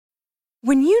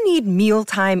When you need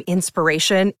mealtime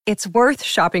inspiration, it's worth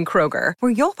shopping Kroger,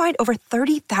 where you'll find over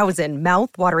 30,000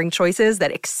 mouth-watering choices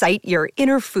that excite your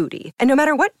inner foodie. And no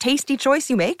matter what tasty choice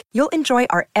you make, you'll enjoy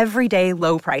our everyday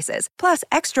low prices, plus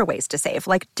extra ways to save,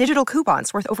 like digital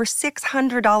coupons worth over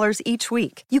 $600 each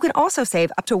week. You can also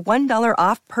save up to $1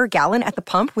 off per gallon at the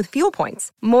pump with fuel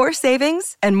points. More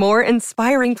savings and more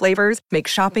inspiring flavors make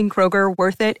shopping Kroger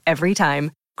worth it every time.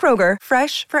 Kroger,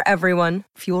 fresh for everyone.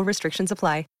 Fuel restrictions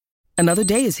apply. Another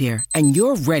day is here, and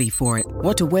you're ready for it.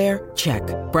 What to wear? Check.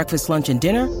 Breakfast, lunch, and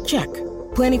dinner? Check.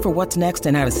 Planning for what's next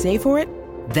and how to save for it?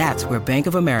 That's where Bank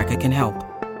of America can help.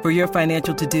 For your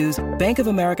financial to-dos, Bank of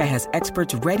America has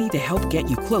experts ready to help get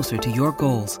you closer to your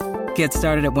goals. Get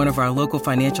started at one of our local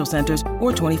financial centers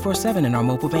or 24/7 in our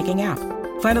mobile banking app.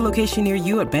 Find a location near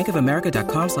you at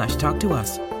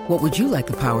bankofamerica.com/talktous. What would you like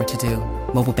the power to do?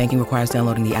 Mobile banking requires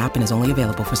downloading the app and is only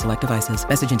available for select devices.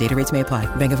 Message and data rates may apply.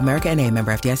 Bank of America N.A.,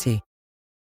 member FDIC.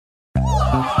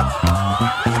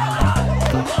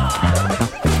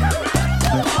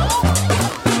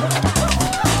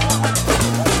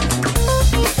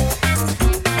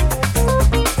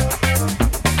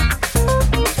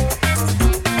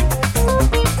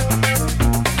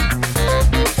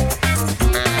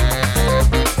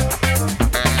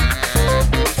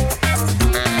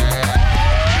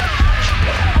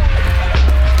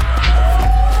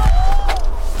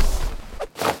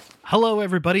 Hello,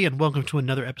 everybody, and welcome to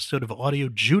another episode of Audio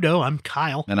Judo. I'm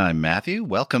Kyle. And I'm Matthew.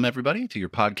 Welcome, everybody, to your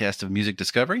podcast of music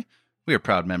discovery. We are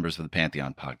proud members of the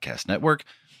Pantheon Podcast Network,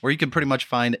 where you can pretty much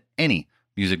find any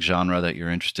music genre that you're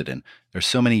interested in. There's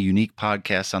so many unique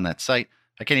podcasts on that site.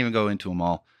 I can't even go into them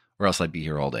all, or else I'd be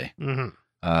here all day.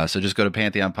 So just go to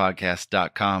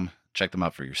pantheonpodcast.com. Check them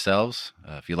out for yourselves.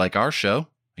 If you like our show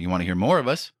and you want to hear more of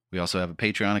us, we also have a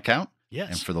Patreon account. Yes.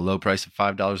 And for the low price of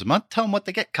 $5 a month, tell them what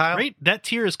they get, Kyle. Right. That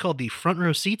tier is called the Front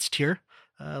Row Seats tier.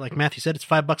 Like Matthew said, it's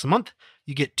 $5 a month.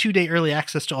 You get 2-day early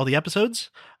access to all the episodes.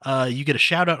 You get a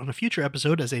shout out on a future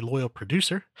episode as a loyal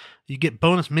producer. You get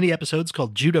bonus mini episodes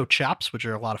called Judo Chops, which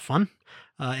are a lot of fun.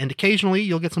 And occasionally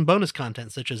you'll get some bonus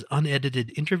content such as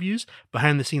unedited interviews,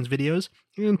 behind the scenes videos,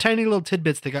 and tiny little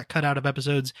tidbits that got cut out of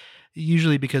episodes,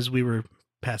 usually because we were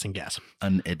passing gas.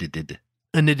 Unedited.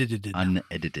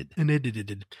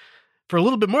 For a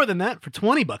little bit more than that, for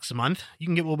 $20 a month, you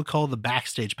can get what we call the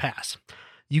Backstage Pass.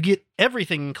 You get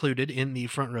everything included in the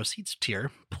Front Row Seats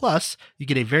tier, plus you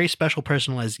get a very special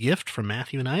personalized gift from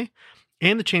Matthew and I,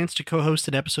 and the chance to co-host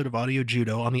an episode of Audio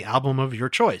Judo on the album of your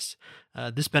choice.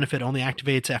 This benefit only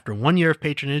activates after 1 year of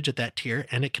patronage at that tier,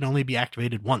 and it can only be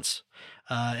activated once.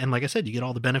 And like I said, you get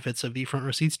all the benefits of the Front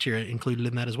Row Seats tier included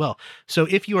in that as well. So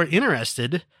if you are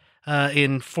interested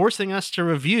in forcing us to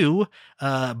review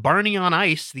Barney on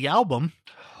Ice, the album,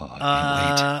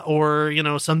 or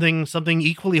something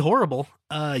equally horrible,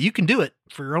 you can do it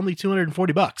for only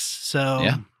 $240. So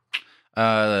yeah.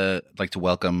 I'd like to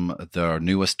welcome our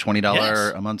newest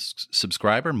 $20 a month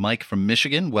subscriber, Mike from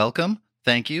Michigan. Welcome,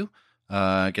 thank you.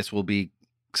 I guess we'll be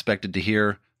expected to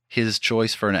hear his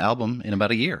choice for an album in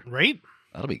about a year. Right?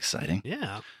 That'll be exciting.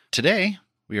 Yeah. Today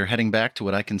we are heading back to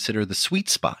what I consider the sweet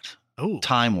spot.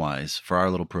 Time-wise for our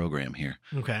little program here.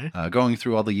 Okay. Going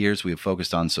through all the years we have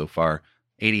focused on so far,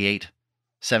 88,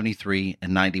 73,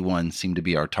 and 91 seem to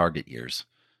be our target years.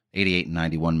 88 and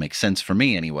 91 make sense for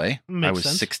me anyway. I was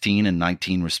 16 and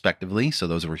 19 respectively, so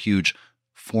those were huge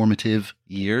formative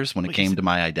years when it came to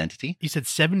my identity. You said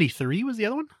 73 was the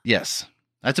other one? Yes.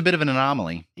 That's a bit of an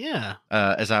anomaly. Yeah.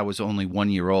 As I was only 1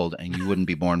 year old, and you wouldn't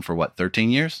be born for what, 13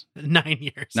 years? 9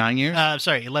 years. 9 years?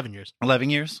 Sorry, 11 years.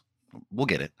 11 years? We'll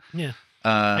get it. Yeah.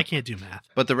 I can't do math.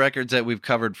 But the records that we've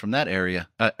covered from that era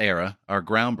are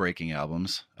groundbreaking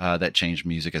albums that changed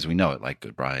music as we know it, like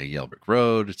Goodbye Yellow Brick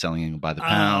Road, Selling by the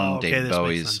Pound, David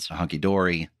Bowie's Hunky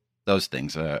Dory, those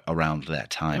things around that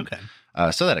time. Okay.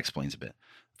 So that explains a bit.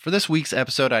 For this week's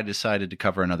episode, I decided to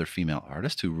cover another female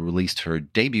artist who released her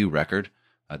debut record,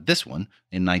 this one,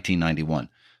 in 1991.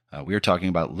 We are talking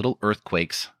about Little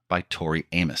Earthquakes by Tori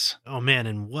Amos. Oh, man,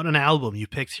 and what an album you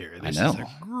picked here. This I know. is a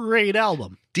great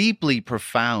album. Deeply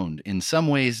profound, in some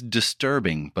ways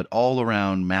disturbing, but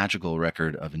all-around magical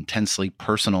record of intensely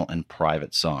personal and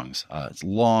private songs. It's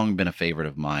long been a favorite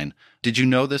of mine. Did you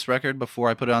know this record before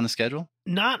I put it on the schedule?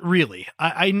 Not really.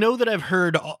 I know that I've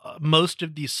heard most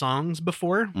of these songs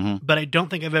before, but I don't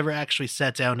think I've ever actually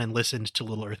sat down and listened to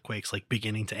Little Earthquakes like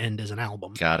beginning to end as an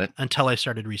album. Got it. Until I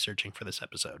started researching for this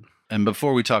episode. And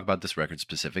before we talk about this record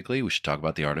specifically, we should talk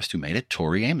about the artist who made it,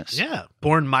 Tori Amos. Yeah.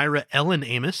 Born Myra Ellen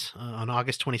Amos on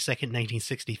August 22nd,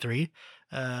 1963.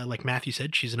 Like Matthew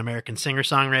said, she's an American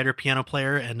singer-songwriter, piano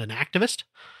player, and an activist.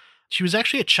 She was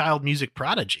actually a child music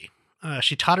prodigy.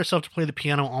 She taught herself to play the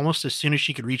piano almost as soon as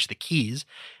she could reach the keys,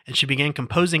 and she began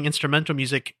composing instrumental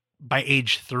music by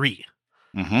age 3.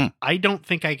 Mm-hmm. I don't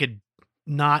think I could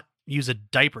not use a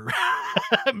diaper,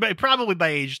 probably by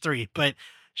age 3, but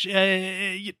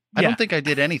I don't think I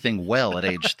did anything well at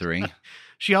age 3.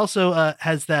 She also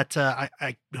has that,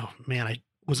 I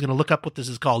was going to look up what this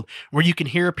is called, where you can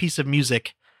hear a piece of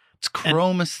music. It's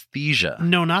chromesthesia.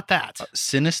 No, not that.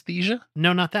 Synesthesia?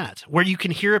 No, not that. Where you can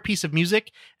hear a piece of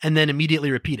music and then immediately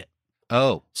repeat it.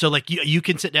 Oh. So like you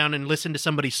can sit down and listen to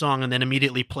somebody's song and then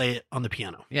immediately play it on the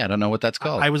piano. Yeah, I don't know what that's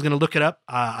called. I was going to look it up.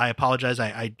 I apologize.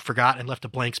 I forgot and left a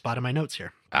blank spot in my notes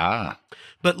here. Ah.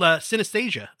 But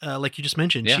synesthesia, like you just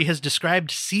mentioned, Yeah. she has described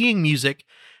seeing music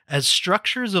as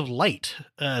structures of light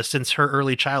since her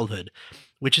early childhood,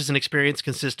 which is an experience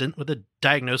consistent with a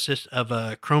diagnosis of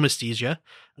chromesthesia,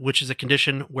 which is a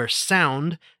condition where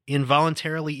sound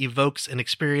involuntarily evokes an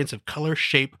experience of color,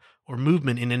 shape, or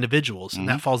movement in individuals. And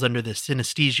that falls under the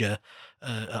synesthesia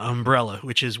umbrella,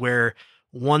 which is where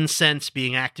one sense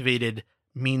being activated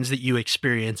means that you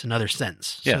experience another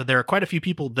sense. Yeah. So there are quite a few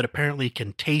people that apparently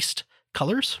can taste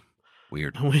colors,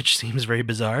 Weird. which seems very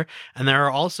bizarre. And there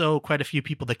are also quite a few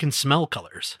people that can smell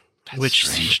colors, That's which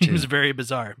strange, seems too. very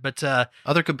bizarre. But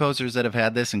Other composers that have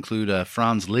had this include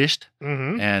Franz Liszt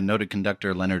and noted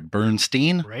conductor Leonard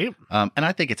Bernstein. right? And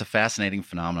I think it's a fascinating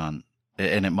phenomenon,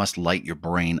 and it must light your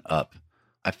brain up.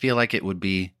 I feel like it would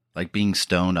be like being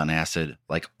stoned on acid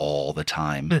like all the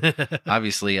time.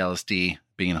 Obviously, LSD,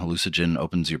 being a hallucinogen,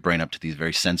 opens your brain up to these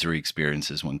very sensory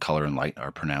experiences when color and light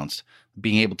are pronounced.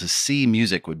 Being able to see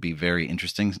music would be very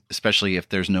interesting, especially if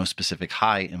there's no specific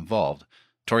high involved.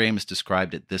 Tori Amos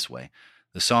described it this way: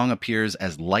 the song appears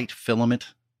as light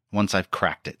filament once I've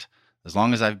cracked it. As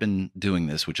long as I've been doing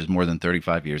this, which is more than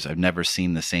 35 years, I've never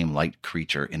seen the same light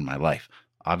creature in my life.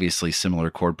 Obviously, similar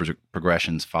chord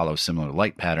progressions follow similar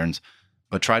light patterns,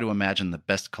 but try to imagine the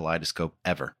best kaleidoscope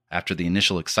ever. After the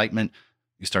initial excitement,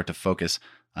 you start to focus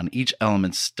on each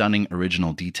element's stunning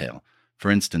original detail.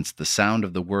 For instance, the sound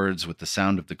of the words with the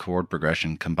sound of the chord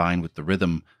progression combined with the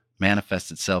rhythm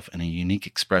manifests itself in a unique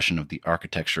expression of the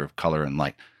architecture of color and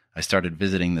light. I started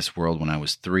visiting this world when I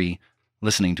was 3,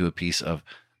 listening to a piece of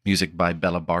music by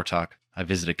Bela Bartok. I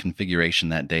visited a configuration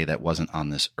that day that wasn't on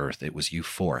this earth. It was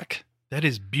euphoric. That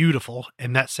is beautiful,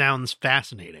 and that sounds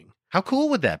fascinating, How cool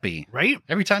would that be? right?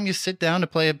 Every time you sit down to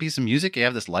play a piece of music, you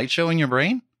have this light show in your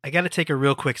brain? I got to take a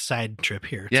real quick side trip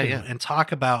here Yeah, too, yeah. and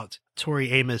talk about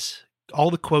Tori Amos, all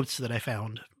the quotes that I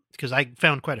found, because I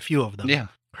found quite a few of them. Yeah.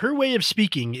 Her way of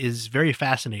speaking is very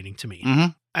fascinating to me. Mm-hmm.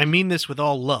 I mean this with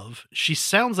all love. She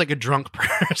sounds like a drunk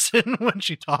person when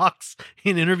she talks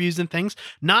in interviews and things,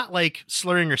 not like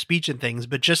slurring her speech and things,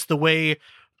 but just the way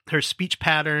her speech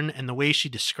pattern and the way she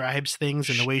describes things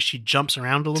and the way she jumps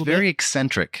around a It's little very bit.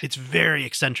 eccentric. It's very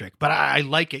eccentric, but I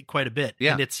like it quite a bit.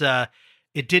 Yeah. And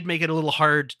it did make it a little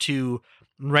hard to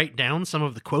write down some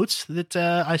of the quotes that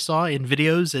I saw in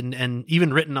videos and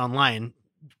even written online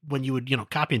when you would,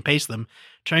 copy and paste them,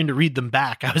 trying to read them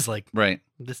back. I was like, Right.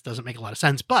 this doesn't make a lot of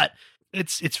sense, but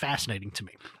it's fascinating to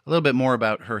me. A little bit more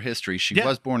about her history. She Yeah.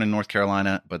 was born in North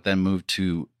Carolina, but then moved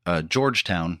to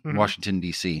Georgetown, Mhm. Washington,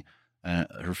 D.C.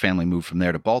 Her family moved from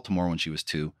there to Baltimore when she was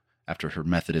 2, after her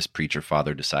Methodist preacher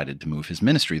father decided to move his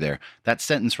ministry there. That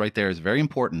sentence right there is very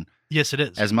important. Yes, it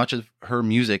is. As much as her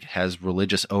music has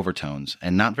religious overtones,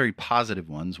 and not very positive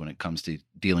ones when it comes to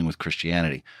dealing with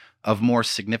Christianity, of more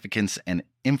significance and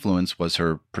influence was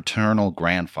her paternal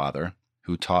grandfather,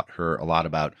 who taught her a lot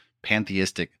about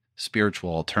pantheistic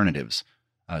spiritual alternatives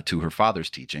to her father's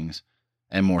teachings,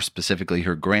 and more specifically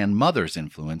her grandmother's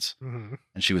influence. Mhm.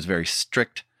 And she was very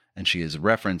strict, and she is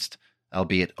referenced,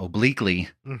 albeit obliquely,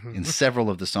 Mhm. in several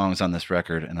of the songs on this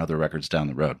record and other records down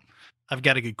the road. I've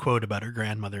got a good quote about her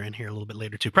grandmother in here a little bit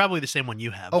later too. Probably the same one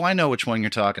you have. Oh, I know which one you're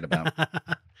talking about.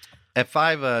 At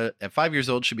 5 years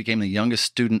old, she became the youngest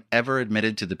student ever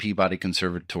admitted to the Peabody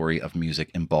Conservatory of Music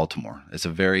in Baltimore. It's a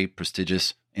very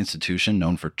prestigious institution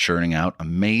known for churning out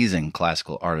amazing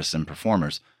classical artists and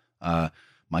performers.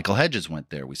 Michael Hedges went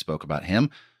there. We spoke about him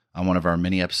on one of our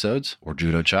mini episodes, or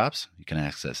Judo Chops. You can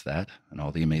access that and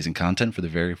all the amazing content for the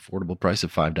very affordable price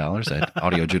of $5 at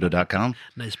audiojudo.com.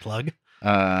 Nice plug.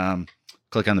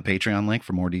 Click on the Patreon link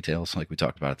for more details, like we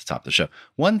talked about at the top of the show.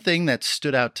 One thing that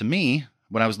stood out to me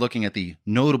when I was looking at the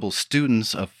notable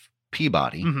students of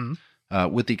Peabody, Mhm.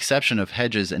 with the exception of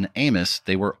Hedges and Amos,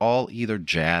 they were all either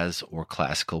jazz or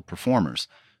classical performers.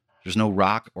 There's no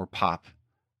rock or pop,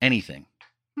 anything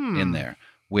in there,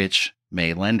 which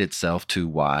may lend itself to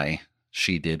why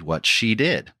she did what she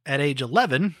did. At age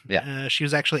 11, Yeah. she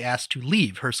was actually asked to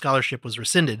leave. Her scholarship was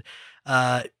rescinded.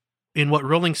 in what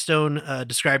Rolling Stone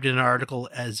described in an article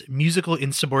as musical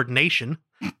insubordination,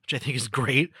 which I think is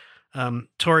great.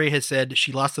 Tori has said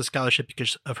she lost the scholarship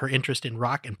because of her interest in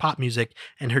rock and pop music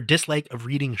and her dislike of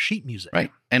reading sheet music.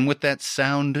 Right. And with that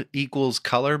sound equals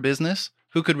color business,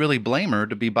 who could really blame her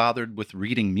to be bothered with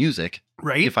reading music?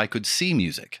 Right. If I could see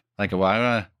music. Like, well,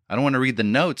 I don't want to read the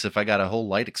notes if I got a whole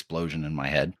light explosion in my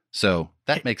head. So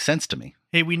that makes sense to me.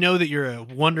 Hey, we know that you're a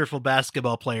wonderful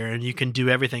basketball player and you can do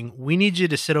everything. We need you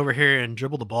to sit over here and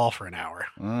dribble the ball for an hour.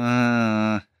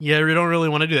 Yeah, we don't really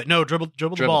want to do that. No, dribble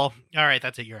the ball. All right,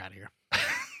 that's it. You're out of here.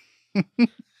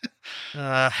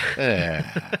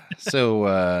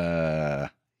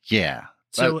 Yeah.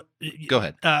 So go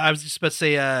ahead. I was just about to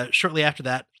say, shortly after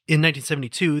that, in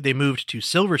 1972, they moved to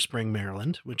Silver Spring,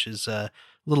 Maryland, which is a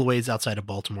little ways outside of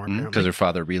Baltimore. Because her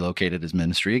father relocated his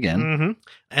ministry again. Mm-hmm.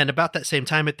 And about that same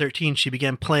time, at 13, she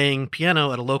began playing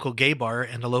piano at a local gay bar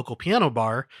and a local piano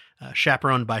bar,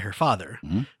 chaperoned by her father,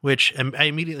 which I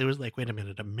immediately was like, wait a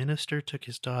minute, a minister took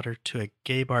his daughter to a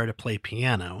gay bar to play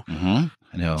piano. I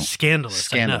know.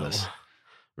 Scandalous. I know.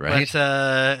 Right.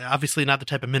 But obviously not the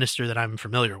type of minister that I'm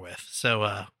familiar with.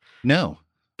 So, no.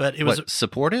 But it was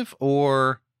supportive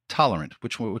or tolerant.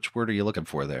 Which word are you looking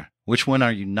for there? Which one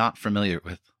are you not familiar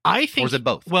with? I think, or is it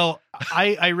both? Well,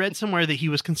 I read somewhere that he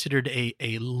was considered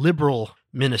a liberal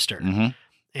minister.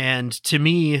 And to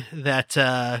me, that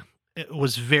it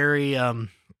was very,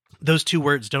 those two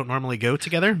words don't normally go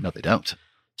together. No, they don't.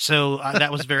 So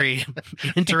that was very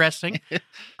interesting.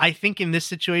 I think in this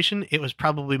situation, it was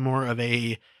probably more of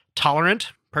a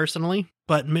tolerant, personally,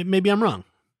 but maybe I'm wrong.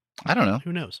 I don't know.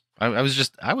 Who knows? I was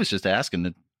just asking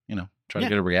to, try to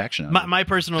get a reaction. My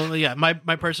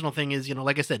personal thing is,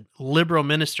 like I said, liberal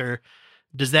minister.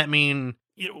 Does that mean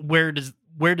where does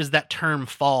that term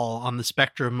fall on the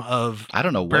spectrum of I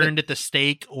don't know burned at the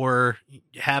stake or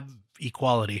have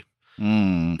equality?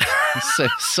 So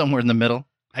somewhere in the middle.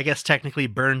 I guess technically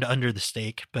burned under the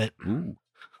stake, but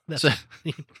that's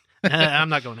I'm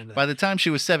not going into that. By the time she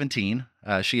was 17,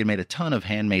 she had made a ton of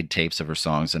handmade tapes of her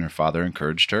songs, and her father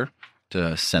encouraged her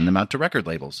to send them out to record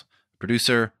labels.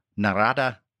 Producer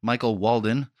Narada Michael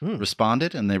Walden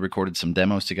responded, and they recorded some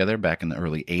demos together back in the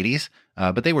early 80s,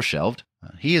 but they were shelved.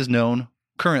 He is known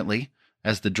currently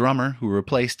as the drummer who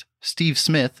replaced Steve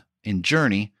Smith in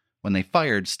Journey when they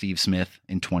fired Steve Smith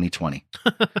in 2020.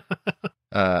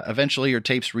 Eventually, her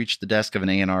tapes reached the desk of an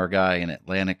A&R guy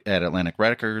at Atlantic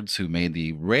Records, who made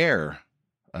the rare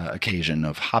occasion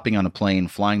of hopping on a plane,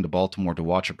 flying to Baltimore to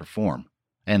watch her perform,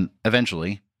 and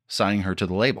eventually signing her to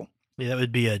the label. Yeah, that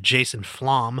would be Jason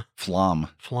Flom. Flom.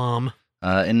 In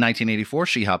 1984,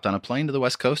 she hopped on a plane to the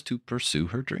West Coast to pursue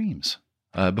her dreams.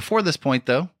 Before this point,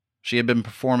 though, she had been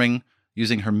performing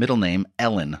using her middle name,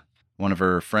 Ellen. One of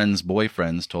her friend's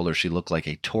boyfriends told her she looked like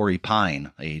a Torrey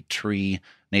pine, a tree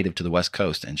native to the West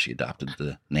Coast, and she adopted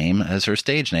the name as her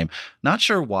stage name. Not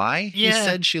sure why he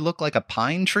said she looked like a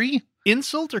pine tree.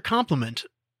 Insult or compliment?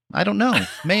 I don't know.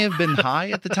 May have been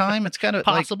high at the time. It's kind of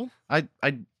possible. Like,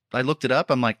 I looked it up.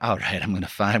 I'm like, all right, I'm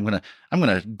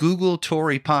gonna Google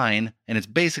Torrey pine, and it's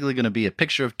basically gonna be a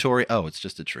picture of Torrey. Oh, it's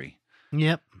just a tree.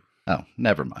 Yep. Oh,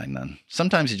 never mind then.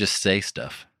 Sometimes you just say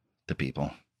stuff to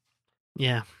people.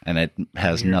 Yeah. And it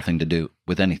has nothing to do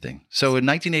with anything. So in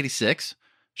 1986,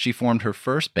 she formed her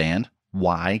first band,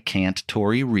 Why Can't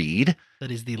Tori Read?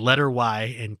 That is the letter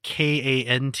Y and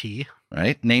Kant.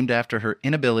 Right? Named after her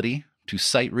inability to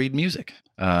sight read music.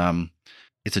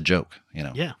 It's a joke,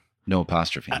 Yeah. No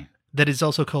apostrophe. That is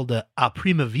also called a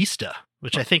prima vista,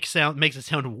 which I think makes it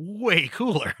sound way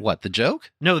cooler. What, the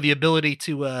joke? No, the ability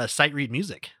to sight read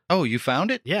music. Oh, you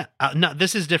found it? Yeah. No,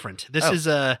 this is different.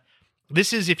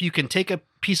 This is if you can take a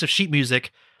piece of sheet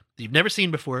music that you've never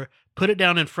seen before, put it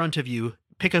down in front of you,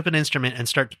 pick up an instrument, and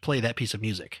start to play that piece of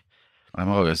music. I've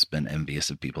always been envious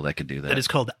of people that could do that. That is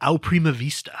called a prima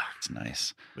vista. It's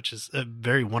nice. Which is a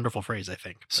very wonderful phrase, I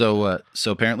think. So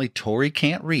apparently Tori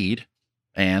can't read,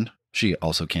 and she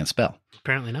also can't spell.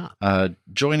 Apparently not.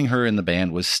 Joining her in the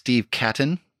band was Steve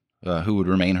Catton, who would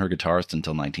remain her guitarist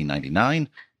until 1999,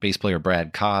 bass player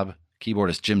Brad Cobb,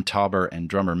 keyboardist Jim Tauber, and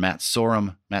drummer Matt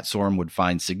Sorum. Matt Sorum would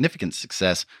find significant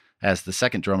success as the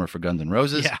second drummer for Guns N'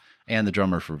 Roses and the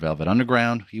drummer for Velvet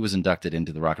Underground. He was inducted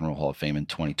into the Rock and Roll Hall of Fame in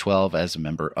 2012 as a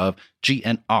member of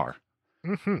GNR.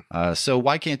 So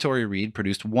Why Can't Tori Read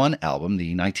produced one album,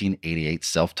 the 1988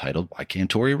 self-titled Why Can't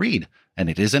Tori Read? And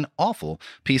it is an awful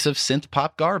piece of synth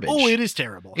pop garbage. Oh, it is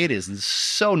terrible. It is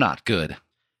so not good.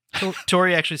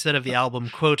 Tori actually said of the album,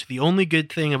 quote, "The only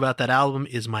good thing about that album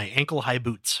is my ankle-high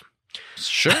boots."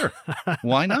 Sure.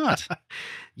 Why not?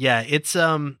 Yeah, it's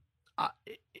a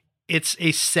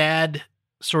sad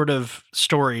sort of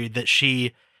story that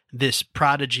she this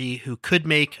prodigy who could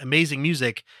make amazing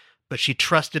music, but she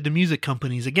trusted the music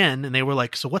companies again, and they were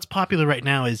like, so what's popular right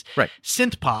now is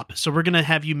synth pop. So we're going to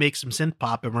have you make some synth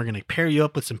pop, and we're going to pair you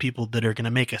up with some people that are going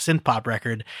to make a synth pop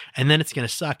record, and then it's going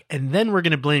to suck. And then we're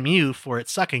going to blame you for it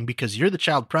sucking because you're the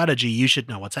child prodigy. You should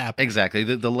know what's happening. Exactly.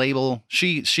 The label,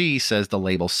 she says the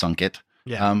label sunk it.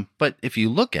 Yeah. But if you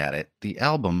look at it, the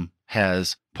album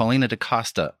has Paulina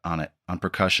DaCosta on it, on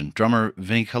percussion, drummer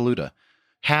Vinnie Colaiuta.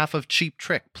 Half of Cheap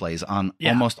Trick plays on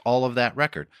almost all of that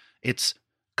record. It's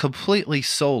completely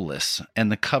soulless,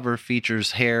 and the cover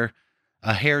features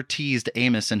a hair-teased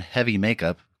Amos in heavy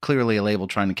makeup, clearly a label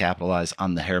trying to capitalize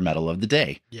on the hair metal of the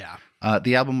day. Yeah.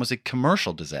 The album was a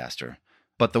commercial disaster,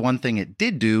 but the one thing it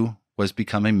did do was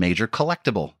become a major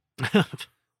collectible.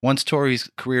 Once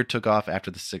Tori's career took off after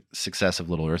the success of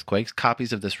Little Earthquakes,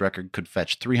 copies of this record could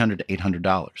fetch $300 to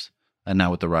 $800. And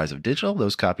now with the rise of digital,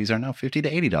 those copies are now $50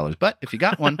 to $80. But if you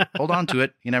got one, hold on to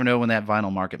it. You never know when that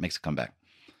vinyl market makes a comeback.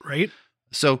 Right.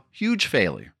 So, huge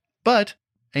failure. But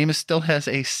Amos still has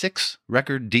a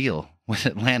 6-record deal with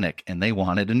Atlantic, and they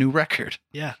wanted a new record.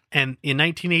 Yeah. And in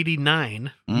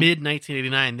 1989,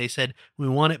 mid-1989, they said, we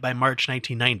want it by March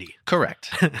 1990.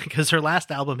 Correct. Because her last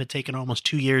album had taken almost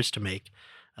 2 years to make.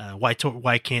 Why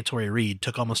Can't Tori Read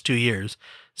took almost 2 years.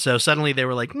 So suddenly they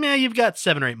were like, nah, you've got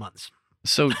 7 or 8 months.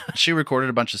 So she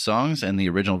recorded a bunch of songs, and the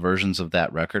original versions of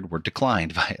that record were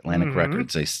declined by Atlantic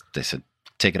Records. They said,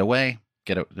 take it away.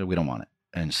 We don't want it.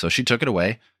 And so she took it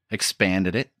away,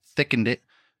 expanded it, thickened it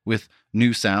with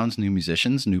new sounds, new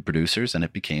musicians, new producers, and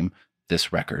it became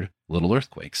this record, Little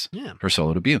Earthquakes, her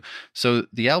solo debut. So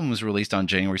the album was released on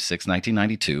January 6,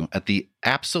 1992, at the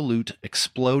absolute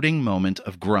exploding moment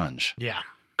of grunge. Yeah.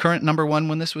 Current number 1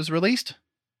 when this was released,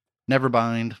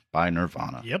 Nevermind by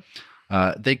Nirvana. Yep.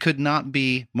 They could not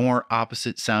be more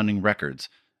opposite sounding records,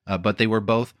 but they were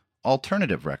both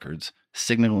alternative records,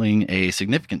 signaling a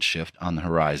significant shift on the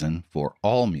horizon for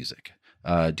all music.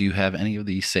 Do you have any of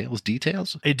the sales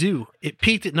details? I do. It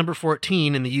peaked at number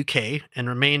 14 in the UK and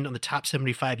remained on the top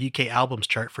 75 UK albums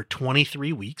chart for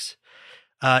 23 weeks.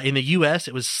 In the US,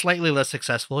 it was slightly less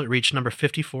successful. It reached number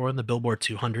 54 on the Billboard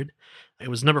 200. It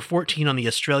was number 14 on the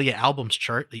Australia albums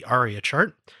chart, the ARIA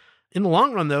chart. In the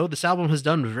long run, though, this album has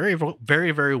done very,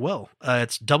 very, very well.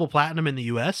 It's double platinum in the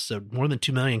US, so more than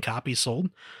 2 million copies sold.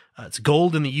 It's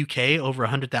gold in the UK, over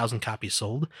 100,000 copies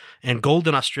sold, and gold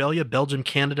in Australia, Belgium,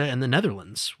 Canada, and the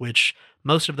Netherlands, which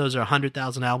most of those are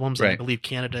 100,000 albums. Right. I believe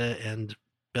Canada and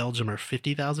Belgium are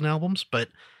 50,000 albums, but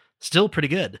still pretty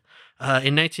good.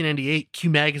 In 1998, Q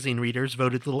Magazine readers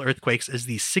voted Little Earthquakes as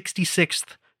the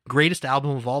 66th greatest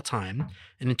album of all time.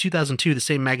 And in 2002, the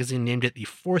same magazine named it the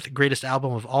 4th greatest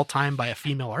album of all time by a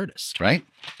female artist. Right.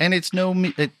 And it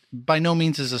by no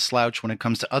means is a slouch when it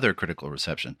comes to other critical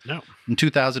reception. No. In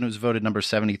 2000, it was voted number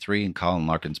 73 in Colin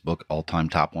Larkin's book, All-Time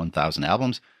Top 1,000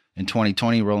 Albums. In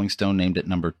 2020, Rolling Stone named it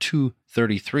number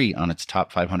 233 on its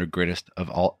top 500 greatest of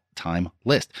all time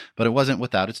list. But it wasn't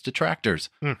without its detractors.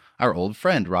 Our old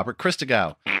friend, Robert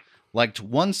Christgau, liked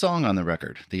one song on the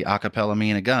record, the a cappella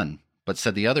Me and a Gun, but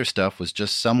said the other stuff was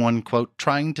just someone, quote,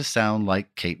 trying to sound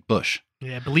like Kate Bush.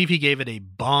 Yeah, I believe he gave it a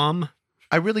bomb.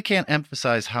 I really can't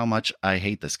emphasize how much I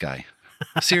hate this guy.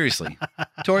 Seriously.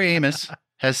 Tori Amos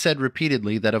has said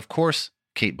repeatedly that, of course,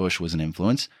 Kate Bush was an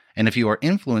influence, and if you are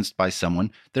influenced by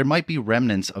someone, there might be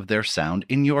remnants of their sound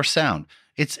in your sound.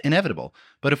 It's inevitable.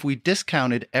 But if we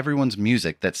discounted everyone's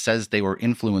music that says they were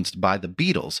influenced by the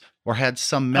Beatles or had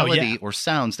some melody or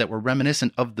sounds that were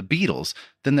reminiscent of the Beatles,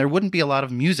 then there wouldn't be a lot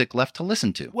of music left to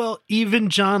listen to. Well, even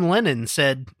John Lennon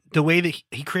said the way that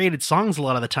he created songs a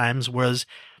lot of the times was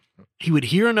he would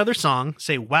hear another song,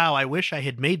 say, wow, I wish I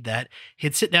had made that.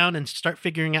 He'd sit down and start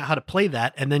figuring out how to play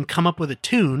that and then come up with a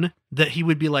tune that he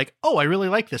would be like, oh, I really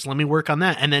like this. Let me work on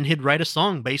that. And then he'd write a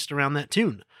song based around that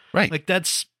tune. Right. Like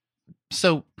that's...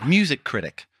 So, music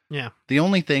critic. Yeah. The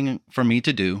only thing for me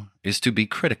to do is to be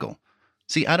critical.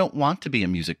 See, I don't want to be a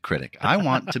music critic. I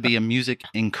want to be a music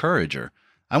encourager.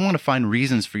 I want to find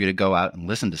reasons for you to go out and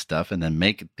listen to stuff and then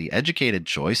make the educated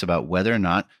choice about whether or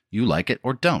not you like it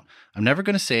or don't. I'm never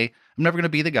going to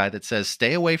be the guy that says,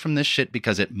 stay away from this shit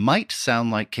because it might sound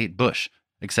like Kate Bush,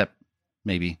 except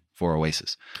maybe for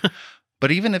Oasis.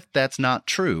 But even if that's not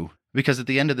true, because at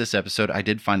the end of this episode, I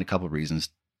did find a couple of reasons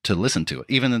to listen to it.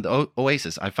 Even in the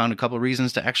Oasis, I found a couple of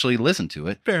reasons to actually listen to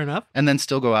it. Fair enough. And then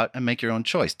still go out and make your own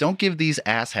choice. Don't give these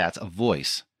asshats a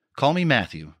voice. Call me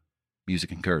Matthew,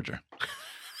 music encourager.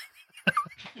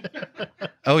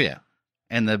 Oh, yeah.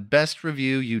 And the best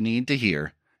review you need to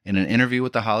hear, in an interview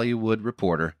with The Hollywood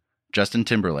Reporter, Justin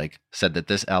Timberlake said that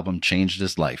this album changed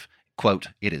his life. Quote,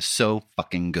 it is so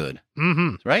fucking good.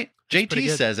 Mm-hmm. Right? JT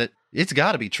says it. It's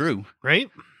got to be true.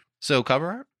 Right? So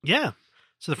cover art? Yeah.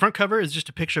 So the front cover is just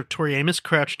a picture of Tori Amos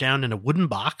crouched down in a wooden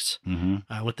box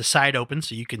with the side open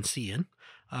so you can see in.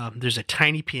 There's a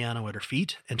tiny piano at her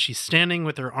feet, and she's standing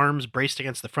with her arms braced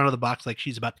against the front of the box like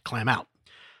she's about to climb out.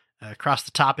 Across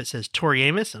the top, it says Tori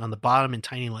Amos, and on the bottom in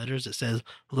tiny letters, it says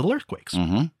Little Earthquakes.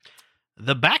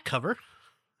 The back cover,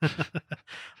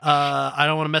 I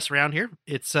don't want to mess around here.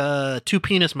 It's 2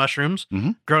 penis mushrooms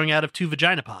growing out of 2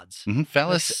 vagina pods.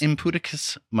 Phallus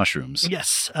imputicus mushrooms.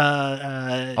 Yes.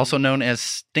 Also known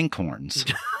as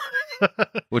stinkhorns,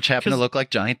 which happen to look like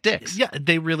giant dicks. Yeah,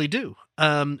 they really do.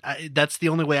 That's the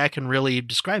only way I can really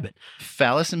describe it.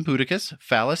 Phallus imputicus,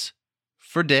 phallus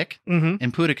for dick.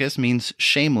 Imputicus means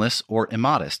shameless or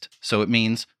immodest. So it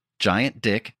means giant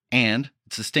dick, and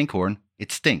it's a stinkhorn.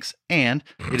 It stinks. And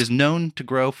it is known to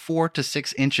grow 4 to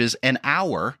 6 inches an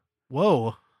hour.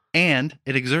 Whoa. And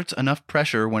it exerts enough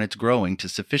pressure when it's growing to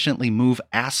sufficiently move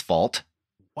asphalt.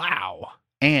 Wow.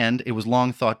 And it was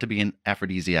long thought to be an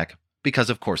aphrodisiac because,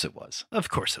 of course, it was. Of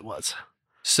course it was.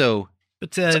 So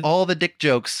it's all the dick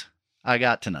jokes I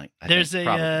got tonight. There's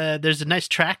a nice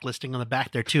track listing on the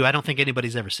back there, too. I don't think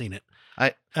anybody's ever seen it.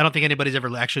 I don't think anybody's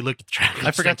ever actually looked at the track listing.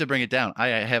 I forgot to bring it down. I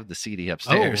have the CD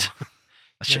upstairs. Oh.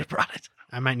 I should have brought it.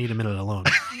 I might need a minute alone.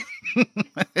 It's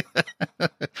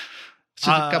just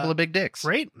a couple of big dicks.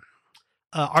 Great.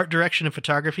 Art direction and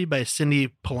photography by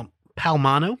Cindy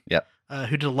Palmano. Yep.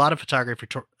 Who did a lot of photography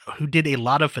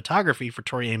for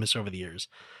Tori Amos over the years.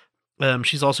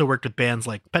 She's also worked with bands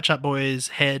like Pet Shop Boys,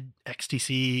 Head,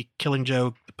 XTC, Killing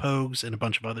Joke, The Pogues, and a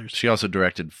bunch of others. She also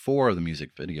directed 4 of the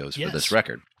music videos for this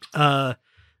record. The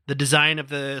design of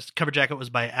the cover jacket was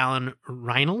by Alan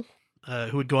Reinl,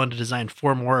 who would go on to design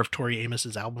 4 more of Tori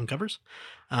Amos's album covers.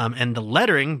 And the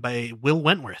lettering by Will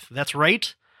Wentworth. That's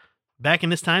right. Back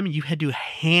in this time, you had to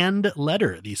hand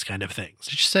letter these kind of things.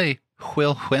 Did you say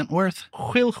Will Wentworth?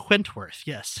 Will Wentworth,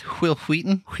 yes. Will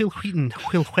Wheaton? Will Wheaton,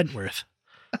 Will Wentworth.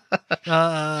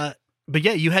 But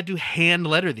yeah, you had to hand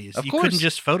letter these. Of you course. Couldn't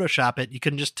just Photoshop it. You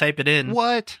couldn't just type it in.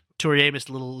 What? Tori Amos,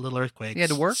 Little Earthquakes. You had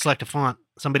to work? Select a font.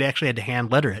 Somebody actually had to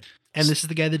hand letter it. And this is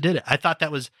the guy that did it.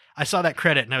 I saw that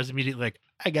credit and I was immediately like,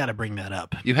 I got to bring that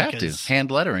up. You have to. Hand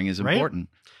lettering is important.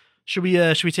 Should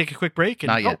we take a quick break?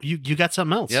 Not yet. Oh, you got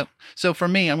something else. Yep. So for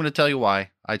me, I'm going to tell you why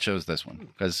I chose this one,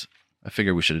 because I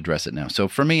figure we should address it now. So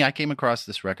for me, I came across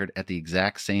this record at the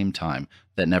exact same time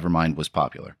that Nevermind was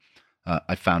popular.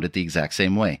 I found it the exact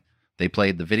same way. They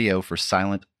played the video for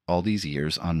Silent all these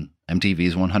years on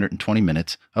MTV's 120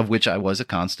 Minutes, of which I was a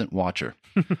constant watcher.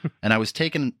 And I was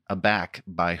taken aback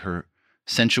by her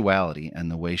sensuality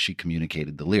and the way she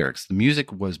communicated the lyrics. The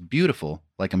music was beautiful,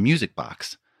 like a music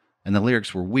box. And the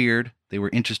lyrics were weird, they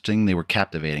were interesting, they were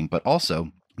captivating, but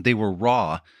also they were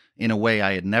raw in a way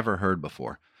I had never heard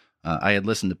before. I had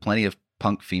listened to plenty of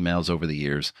punk females over the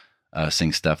years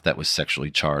sing stuff that was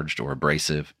sexually charged or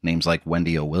abrasive. Names like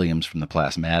Wendy O. Williams from the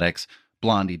Plasmatics,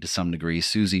 Blondie to some degree,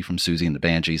 Susie from Susie and the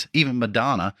Banshees, even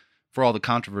Madonna, for all the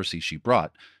controversy she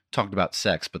brought, talked about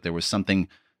sex, but there was something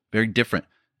very different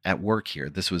at work here.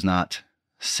 This was not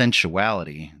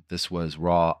sensuality. This was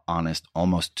raw, honest,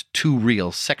 almost too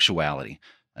real sexuality.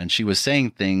 And she was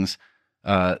saying things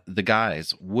the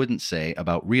guys wouldn't say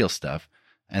about real stuff.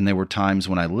 And there were times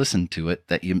when I listened to it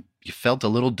that you felt a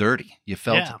little dirty. You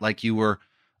felt like you were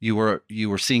a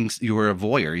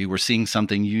voyeur. You were seeing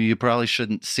something you probably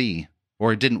shouldn't see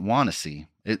or didn't want to see.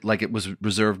 It like it was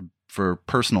reserved for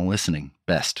personal listening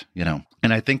best, you know.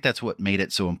 And I think that's what made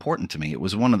it so important to me. It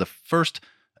was one of the first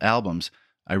albums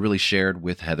I really shared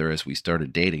with Heather as we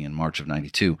started dating in March of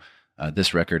 '92.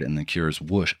 This record and the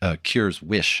Cure's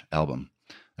Wish album.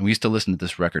 And we used to listen to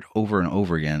this record over and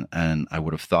over again, and I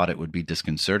would have thought it would be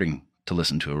disconcerting to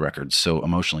listen to a record so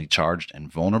emotionally charged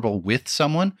and vulnerable with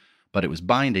someone, but it was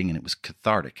binding and it was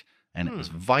cathartic, and it was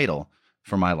vital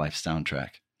for my life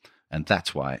soundtrack. And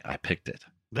that's why I picked it.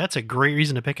 That's a great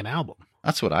reason to pick an album.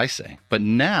 That's what I say. But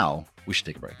now we should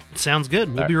take a break. Sounds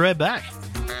good. We'll be right back.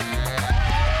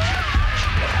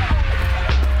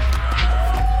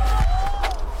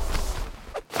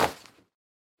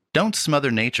 Don't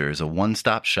Smother Nature is a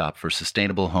one-stop shop for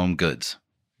sustainable home goods.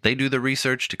 They do the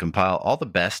research to compile all the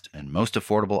best and most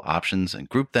affordable options and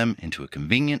group them into a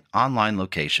convenient online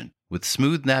location. With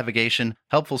smooth navigation,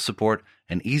 helpful support,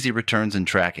 and easy returns and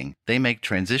tracking, they make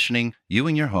transitioning you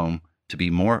and your home to be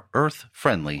more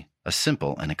earth-friendly a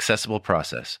simple and accessible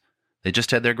process. They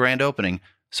just had their grand opening,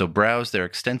 so browse their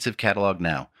extensive catalog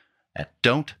now at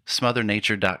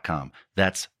don'tsmothernature.com.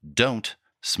 That's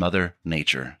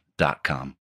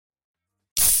don'tsmothernature.com.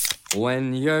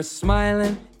 When you're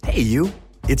smiling. Hey, you.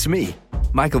 It's me,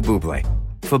 Michael Bublé,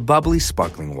 for Bubbly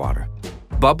Sparkling Water.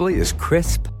 Bubbly is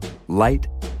crisp, light,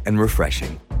 and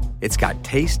refreshing. It's got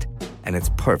taste, and it's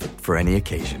perfect for any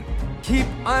occasion. Keep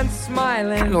on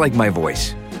smiling. Kind of like my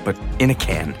voice, but in a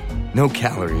can. No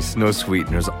calories, no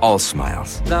sweeteners, all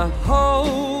smiles. The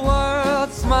whole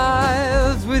world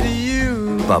smiles with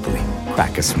you. Bubbly,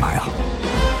 crack a smile.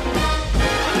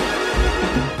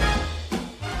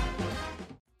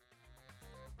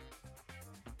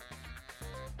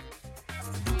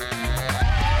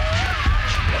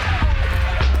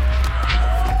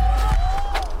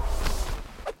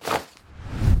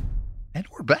 And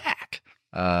we're back.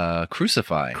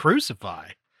 Crucify. Crucify.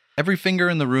 Every finger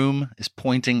in the room is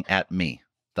pointing at me.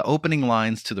 The opening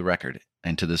lines to the record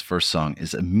and to this first song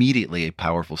is immediately a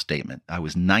powerful statement. I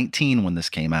was 19 when this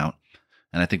came out,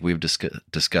 and I think we've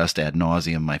discussed ad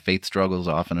nauseum my faith struggles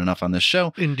often enough on this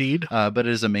show. Indeed. But it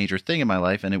is a major thing in my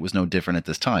life, and it was no different at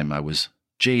this time. I was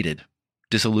jaded,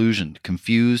 disillusioned,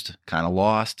 confused, kind of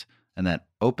lost, and that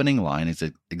opening line is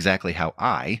exactly how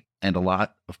I, and a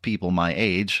lot of people my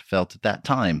age, felt at that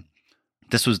time.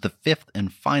 This was the fifth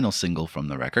and final single from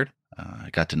the record.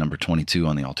 It got to number 22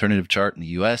 on the alternative chart in the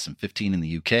US and 15 in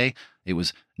the UK. It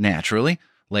was naturally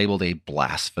labeled a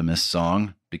blasphemous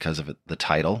song because of the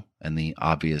title and the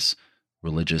obvious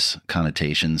religious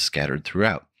connotations scattered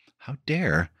throughout. How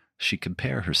dare she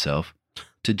compare herself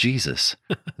to Jesus,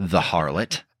 the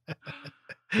harlot?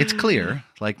 It's clear,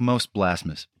 like most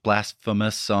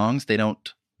blasphemous songs, they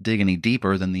don't dig any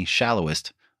deeper than the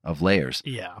shallowest of layers.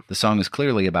 Yeah. The song is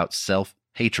clearly about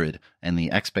self-hatred and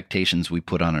the expectations we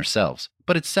put on ourselves.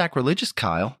 But it's sacrilegious,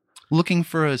 Kyle. Looking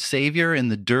for a savior in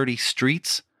the dirty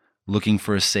streets, looking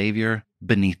for a savior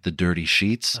beneath the dirty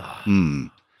sheets.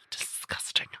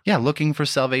 Disgusting. Yeah, looking for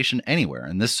salvation anywhere.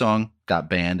 And this song got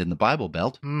banned in the Bible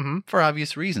Belt for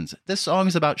obvious reasons. This song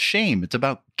is about shame. It's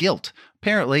about guilt.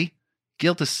 Apparently,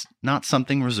 guilt is not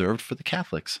something reserved for the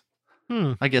Catholics.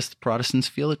 I guess the Protestants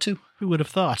feel it too. Who would have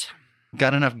thought?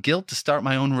 Got enough guilt to start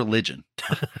my own religion.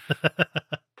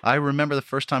 I remember the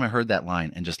first time I heard that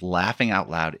line and just laughing out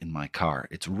loud in my car.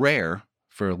 It's rare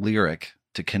for a lyric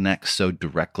to connect so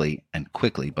directly and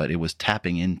quickly, but it was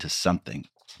tapping into something.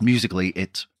 Musically,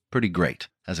 it's pretty great.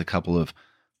 Has a couple of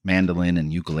mandolin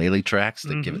and ukulele tracks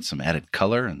that give it some added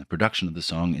color, and the production of the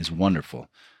song is wonderful.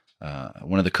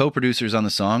 One of the co-producers on the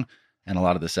song and a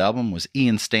lot of this album was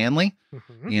Ian Stanley.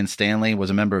 Ian Stanley was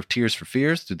a member of Tears for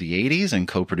Fears through the 80s and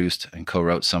co-produced and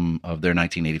co-wrote some of their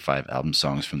 1985 album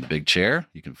songs from The Big Chair.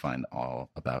 You can find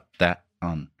all about that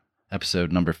on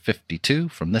episode number 52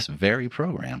 from this very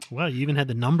program. Wow, you even had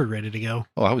the number ready to go.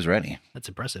 Oh, I was ready. That's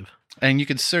impressive. And you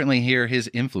can certainly hear his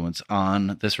influence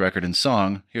on this record and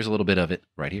song. Here's a little bit of it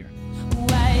right here.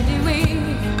 Why do we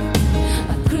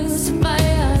crucify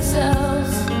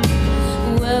ourselves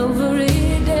every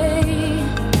day?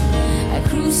 I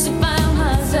crucify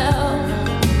myself,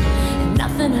 and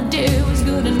nothing I do is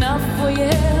good enough for you.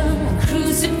 I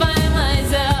crucify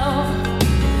myself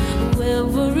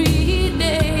every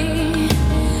day.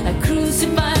 I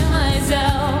crucify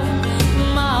myself.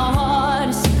 My heart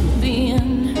is sick of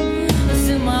being,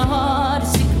 still my heart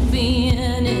is sick of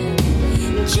being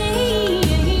in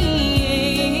chains.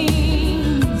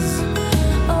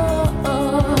 Oh,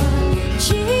 oh,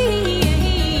 chains.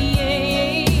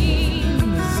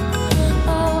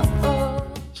 Oh,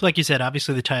 oh. So like you said,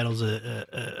 obviously the title's a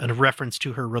reference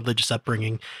to her religious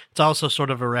upbringing. It's also sort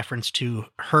of a reference to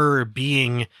her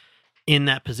being in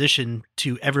that position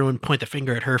to everyone point the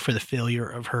finger at her for the failure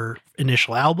of her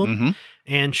initial album.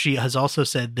 And she has also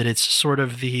said that it's sort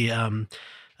of the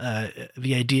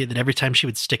idea that every time she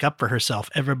would stick up for herself,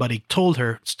 everybody told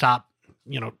her, stop,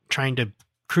 trying to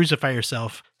crucify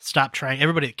yourself. Stop trying.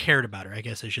 Everybody that cared about her, I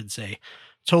guess I should say,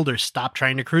 told her, stop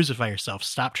trying to crucify yourself.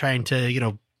 Stop trying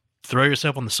to, throw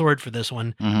yourself on the sword for this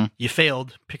one. You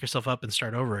failed. Pick yourself up and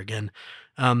start over again.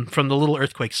 From the Little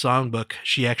Earthquake songbook,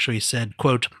 she actually said,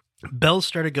 quote, "Bells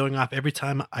started going off every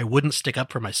time I wouldn't stick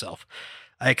up for myself.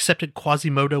 I accepted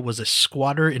Quasimodo was a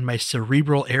squatter in my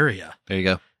cerebral area. There you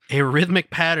go. A rhythmic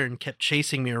pattern kept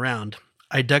chasing me around.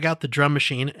 I dug out the drum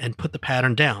machine and put the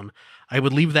pattern down. I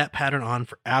would leave that pattern on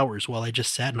for hours while I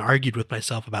just sat and argued with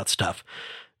myself about stuff.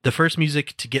 The first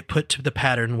music to get put to the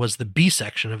pattern was the B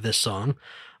section of this song.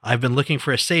 I've been looking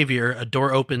for a savior. A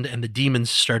door opened and the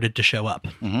demons started to show up."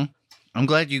 I'm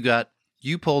glad you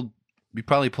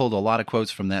probably pulled a lot of quotes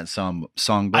from that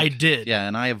songbook. I did. Yeah,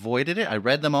 and I avoided it. I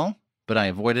read them all, but I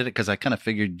avoided it because I kind of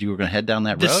figured you were going to head down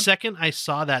that The road. second I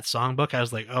saw that songbook, I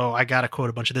was like, oh, I got to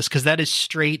quote a bunch of this, because that is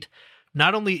straight.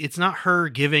 Not only, it's not her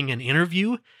giving an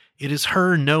interview, it is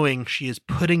her knowing she is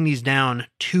putting these down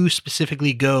to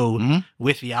specifically go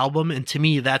with the album. And to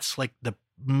me, that's like the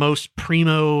most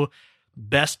primo,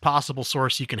 best possible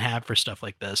source you can have for stuff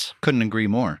like this. Couldn't agree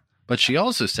more. But she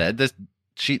also said that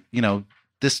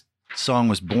this song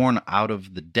was born out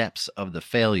of the depths of the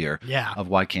failure Yeah. of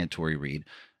Why Can't Tori Read?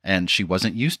 And she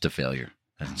wasn't used to failure.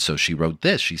 And so she wrote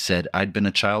this. She said, I'd been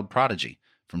a child prodigy.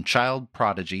 From child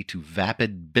prodigy to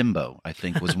vapid bimbo, I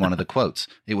think was one of the quotes.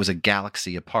 It was a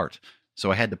galaxy apart.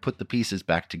 So I had to put the pieces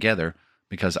back together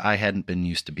because I hadn't been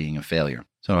used to being a failure.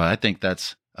 So I think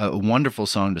that's a wonderful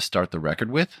song to start the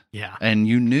record with. Yeah. And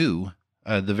you knew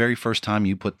the very first time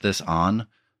you put this on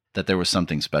that there was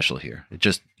something special here. It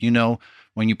just,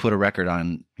 when you put a record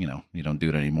on, you don't do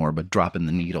it anymore, but dropping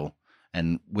the needle.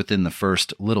 And within the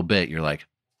first little bit, you're like,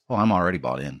 well, I'm already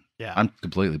bought in. Yeah. I'm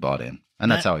completely bought in. And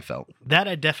that's how I felt. That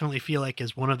I definitely feel like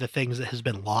is one of the things that has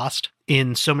been lost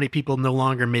in so many people no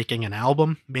longer making an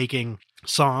album, making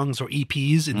songs or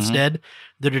EPs instead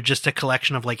that are just a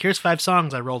collection of like, here's 5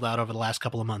 songs I rolled out over the last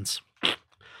couple of months.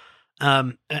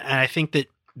 And I think that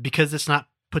because it's not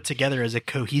put together as a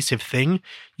cohesive thing,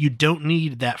 you don't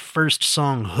need that first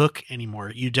song hook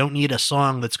anymore. You don't need a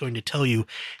song that's going to tell you,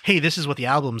 hey, this is what the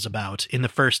album's about in the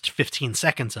first 15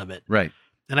 seconds of it. Right.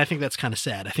 And I think that's kind of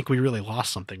sad. I think we really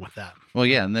lost something with that. Well,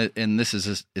 yeah, and this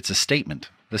is it's a statement.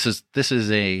 This is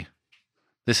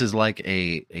like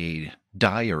a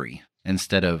diary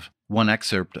instead of one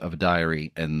excerpt of a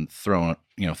diary and throwing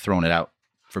it out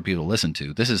for people to listen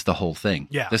to. This is the whole thing.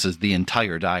 Yeah. This is the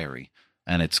entire diary,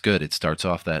 and it's good. It starts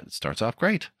off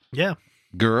great. Yeah.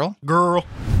 Girl. Girl.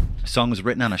 The song was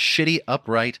written on a shitty,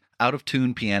 upright, out of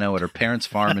tune piano at her parents'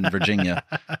 farm in Virginia,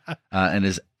 and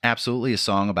is absolutely a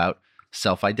song about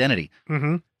self-identity.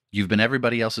 Mm-hmm. You've been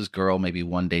everybody else's girl. Maybe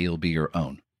one day you'll be your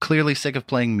own. Clearly sick of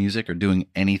playing music or doing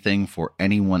anything for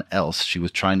anyone else, she was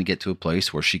trying to get to a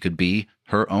place where she could be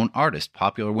her own artist.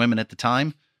 Popular women at the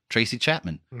time, Tracy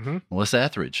Chapman, Melissa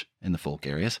Etheridge in the folk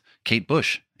areas, Kate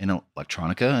Bush in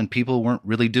electronica, and people weren't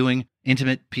really doing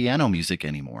intimate piano music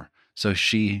anymore. So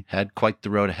she had quite the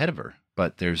road ahead of her,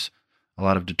 but there's a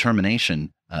lot of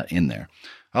determination in there.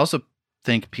 I also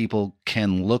think people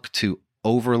can look to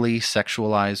overly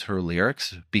sexualize her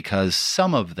lyrics because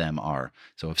some of them are.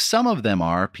 So if some of them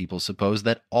are, people suppose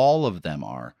that all of them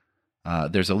are.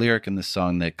 There's a lyric in this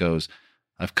song that goes,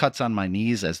 I've cuts on my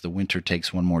knees as the winter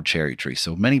takes one more cherry tree.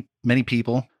 So many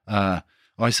people, I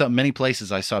saw many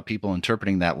places I saw people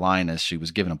interpreting that line as she was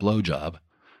given a blowjob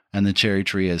and the cherry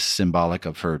tree is symbolic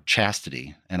of her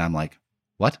chastity. And I'm like,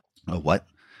 what? A what?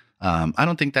 I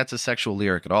don't think that's a sexual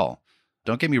lyric at all.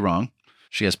 Don't get me wrong.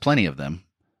 She has plenty of them.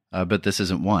 But this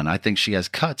isn't one. I think she has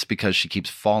cuts because she keeps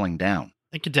falling down.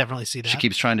 I could definitely see that. She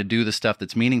keeps trying to do the stuff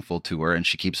that's meaningful to her, and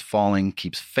she keeps falling,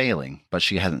 keeps failing, but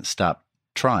she hasn't stopped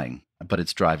trying. But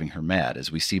it's driving her mad.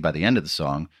 As we see by the end of the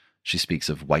song, she speaks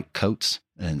of white coats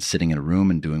and sitting in a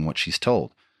room and doing what she's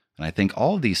told. And I think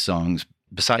all of these songs,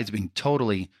 besides being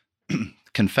totally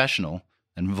confessional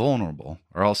and vulnerable,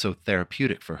 are also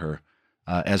therapeutic for her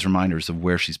as reminders of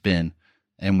where she's been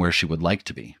and where she would like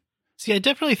to be. See, I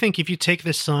definitely think if you take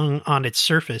this song on its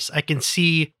surface, I can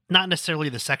see not necessarily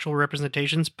the sexual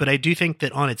representations, but I do think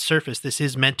that on its surface, this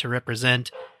is meant to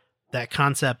represent that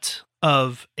concept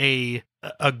of a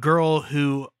girl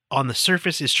who on the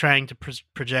surface is trying to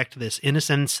project this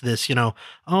innocence, this,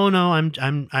 oh no,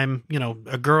 I'm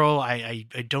a girl. I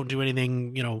don't do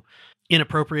anything,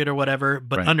 inappropriate or whatever.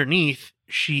 But Right. Underneath,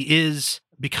 she is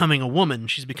becoming a woman.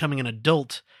 She's becoming an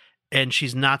adult. And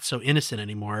she's not so innocent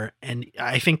anymore. And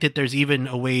I think that there's even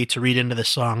a way to read into the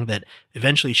song that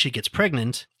eventually she gets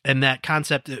pregnant. And that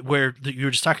concept where you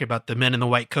were just talking about, the men in the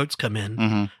white coats come in.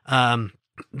 Mm-hmm.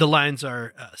 The lines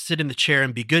are, sit in the chair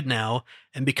and be good now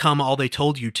and become all they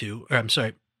told you to. Or I'm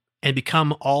sorry, and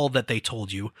become all that they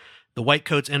told you. The white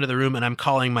coats enter the room and I'm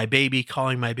calling my baby,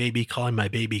 calling my baby, calling my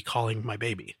baby, calling my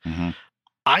baby. Mm-hmm.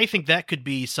 I think that could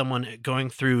be someone going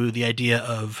through the idea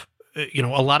of, a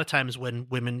lot of times when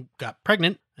women got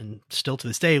pregnant, and still to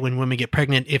this day, when women get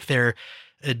pregnant, if they're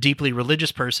a deeply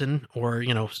religious person or,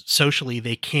 socially,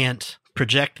 they can't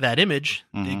project that image,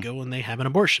 they go and they have an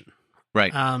abortion.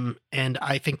 Right. And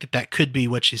I think that could be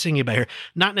what she's singing about here.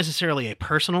 Not necessarily a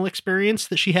personal experience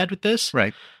that she had with this,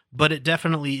 Right. but it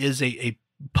definitely is a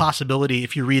possibility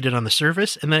if you read it on the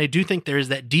surface. And then I do think there is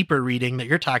that deeper reading that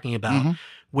you're talking about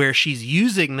where she's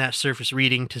using that surface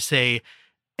reading to say,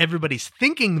 everybody's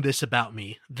thinking this about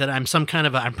me, that I'm some kind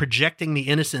of I'm projecting the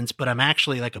innocence, but I'm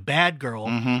actually like a bad girl.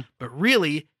 But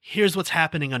really, here's what's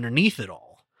happening underneath it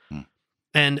all.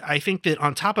 And I think that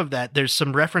on top of that, there's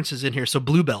some references in here. So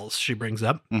bluebells she brings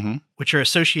up, which are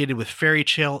associated with fairy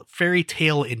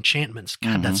tale enchantments.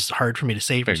 God, that's hard for me to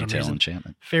say for Fairy some tale reason.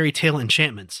 enchantment. Fairy tale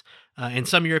enchantments. In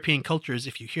some European cultures,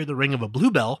 if you hear the ring of a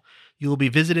bluebell, you will be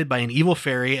visited by an evil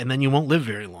fairy, and then you won't live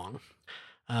very long.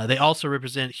 They also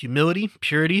represent humility,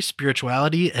 purity,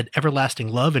 spirituality, and everlasting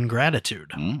love and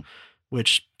gratitude,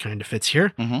 which kind of fits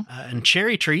here. And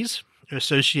cherry trees are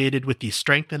associated with the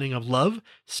strengthening of love,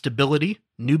 stability,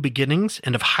 new beginnings,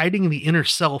 and of hiding the inner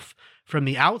self from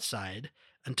the outside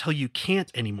until you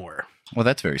can't anymore. Well,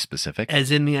 that's very specific.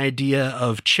 As in the idea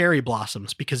of cherry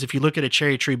blossoms, because if you look at a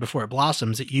cherry tree before it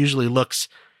blossoms, it usually looks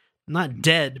not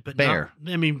dead, but bare.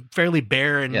 Fairly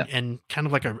bare and kind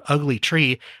of like an ugly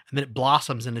tree. And then it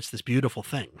blossoms and it's this beautiful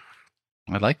thing.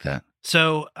 I like that.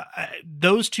 So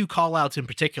those two call outs in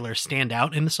particular stand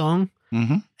out in the song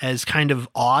as kind of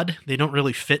odd. They don't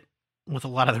really fit with a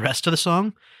lot of the rest of the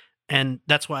song. And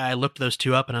that's why I looked those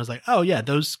two up and I was like, oh yeah,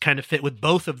 those kind of fit with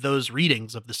both of those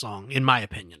readings of the song, in my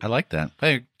opinion. I like that.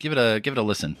 Hey, give it a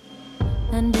listen.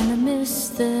 And in the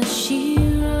mist that she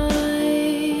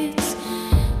rides,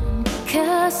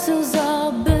 castles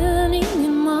are burning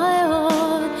in my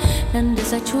heart, and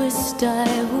as I twist I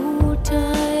hold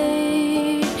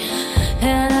tight,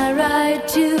 and I ride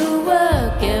to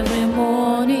work every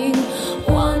morning,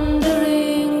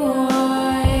 wondering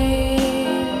why.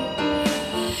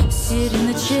 Sit in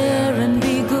the chair and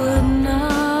be good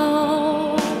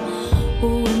now,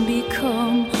 and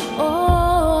become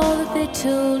all that they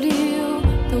told you.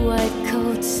 The white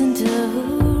coats into her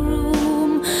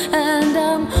room, and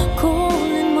I'm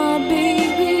calling my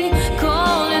baby,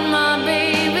 calling my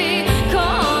baby,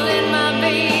 calling my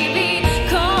baby,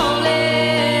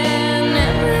 calling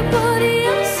everybody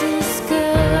else's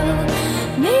girl.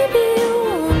 Maybe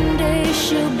one day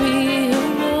she'll be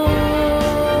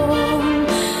alone.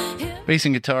 Bass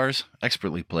and guitars,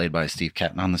 expertly played by Steve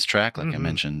Catton on this track. Like I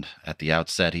mentioned at the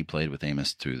outset, he played with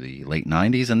Amos through the late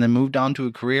 90s and then moved on to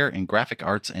a career in graphic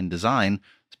arts and design,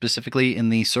 specifically in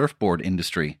the surfboard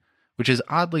industry, which is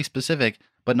oddly specific,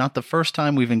 but not the first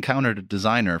time we've encountered a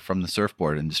designer from the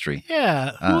surfboard industry.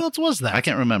 Yeah, who else was that? I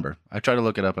can't remember. I tried to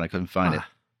look it up and I couldn't find it.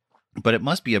 But it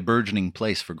must be a burgeoning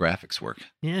place for graphics work,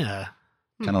 Yeah,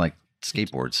 kind of like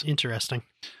skateboards. interesting.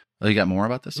 Oh, you got more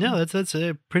about this? No, that's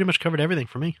pretty much covered everything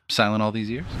for me. Silent all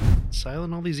these years?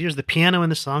 Silent all these years. The piano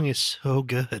in the song is so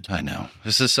good. I know.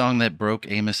 This is a song that broke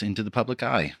Amos into the public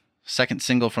eye. Second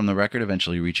single from the record,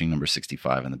 eventually reaching number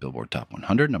 65 on the Billboard Top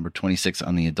 100, number 26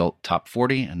 on the Adult Top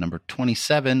 40, and number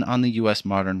 27 on the U.S.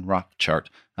 Modern Rock chart.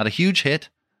 Not a huge hit,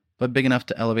 but big enough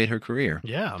to elevate her career.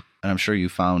 Yeah. And I'm sure you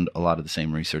found a lot of the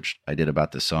same research I did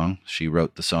about this song. She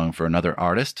wrote the song for another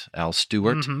artist, Al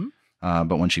Stewart.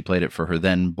 But when she played it for her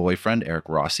then boyfriend, Eric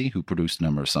Rossi, who produced a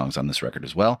number of songs on this record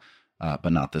as well,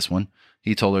 but not this one,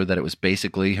 he told her that it was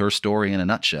basically her story in a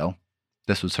nutshell.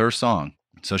 This was her song.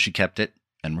 So she kept it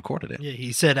and recorded it. Yeah,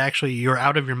 he said, actually, you're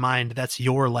out of your mind. That's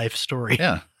your life story.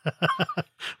 Yeah.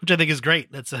 Which I think is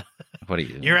great. That's What do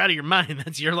you? You're out of your mind.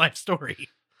 That's your life story.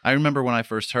 I remember when I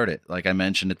first heard it, like I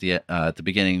mentioned at the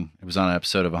beginning, it was on an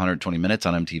episode of 120 Minutes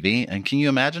on MTV. And can you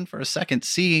imagine for a second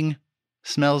seeing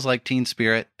Smells Like Teen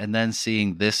Spirit and then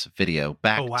seeing this video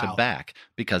back to back?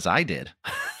 Because I did.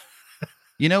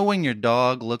 You know when your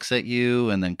dog looks at you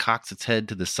and then cocks its head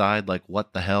to the side like,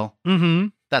 what the hell? Mm-hmm.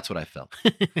 That's what I felt.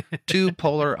 Two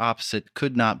polar opposite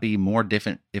could not be more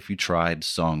different if you tried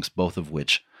songs, both of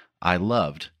which I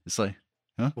loved. It's like,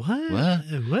 huh? What?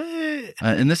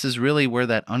 And this is really where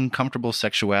that uncomfortable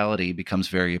sexuality becomes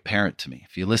very apparent to me.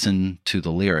 If you listen to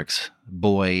the lyrics,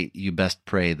 boy, you best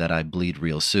pray that I bleed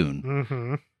real soon.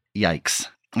 Mm-hmm. Yikes.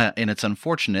 And it's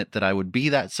unfortunate that I would be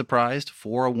that surprised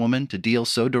for a woman to deal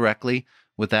so directly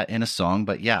with that in a song.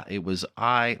 But yeah, it was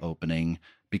eye-opening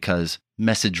because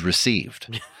message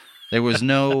received. There was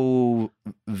no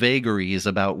vagaries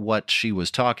about what she was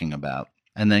talking about.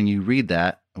 And then you read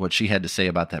that, what she had to say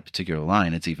about that particular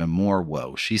line, it's even more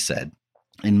whoa. She said,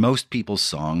 in most people's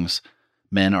songs,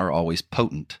 men are always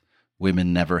potent.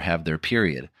 Women never have their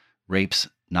period. Rape's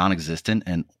non-existent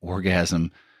and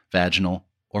orgasm vaginal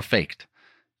or faked.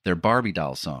 They're Barbie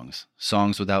doll songs,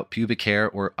 songs without pubic hair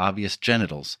or obvious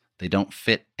genitals. They don't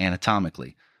fit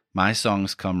anatomically. My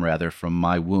songs come rather from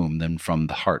my womb than from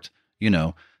the heart. You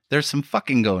know, there's some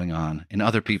fucking going on in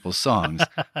other people's songs,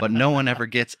 but no one ever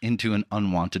gets into an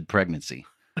unwanted pregnancy.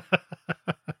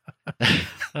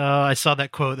 Oh, I saw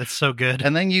that quote. That's so good.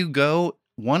 And then you go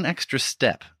one extra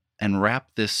step and wrap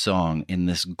this song in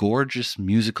this gorgeous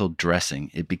musical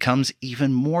dressing. It becomes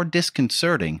even more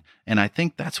disconcerting. And I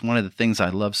think that's one of the things I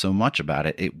love so much about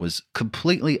it. It was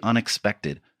completely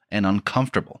unexpected and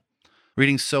uncomfortable.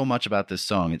 Reading so much about this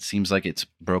song, it seems like it's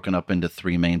broken up into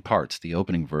three main parts. The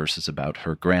opening verse is about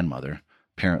her grandmother.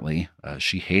 Apparently,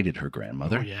 she hated her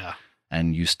grandmother. Oh, yeah.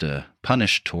 And used to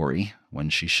punish Tori when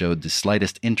she showed the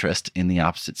slightest interest in the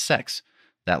opposite sex.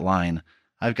 That line,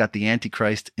 I've got the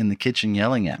Antichrist in the kitchen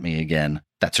yelling at me again.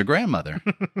 That's her grandmother.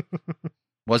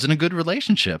 Wasn't a good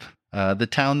relationship. The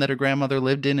town that her grandmother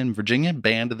lived in Virginia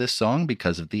banned this song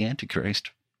because of the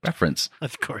Antichrist reference.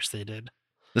 Of course they did.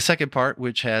 The second part,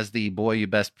 which has the Boy You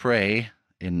Best Pray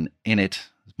in it,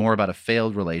 is more about a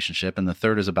failed relationship. And the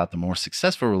third is about the more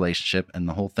successful relationship. And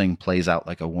the whole thing plays out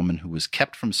like a woman who was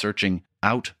kept from searching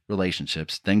out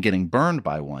relationships, then getting burned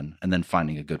by one, and then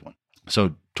finding a good one.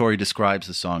 So Tori describes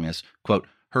the song as, quote,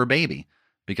 her baby,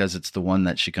 because it's the one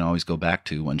that she can always go back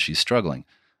to when she's struggling.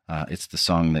 It's the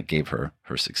song that gave her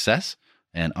her success.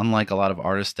 And unlike a lot of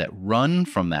artists that run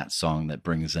from that song that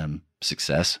brings them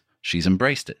success, she's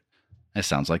embraced it. It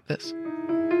sounds like this.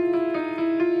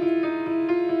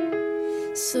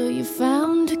 So you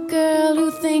found a girl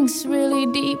who thinks really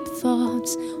deep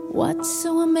thoughts. What's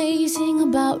so amazing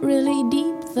about really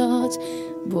deep thoughts?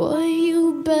 Boy,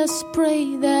 you best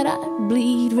pray that I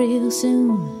bleed real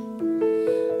soon.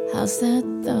 How's that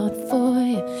thought for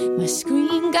you? My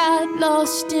screen got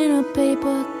lost in a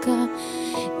paper cup.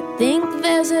 Think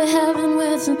there's a heaven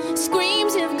where some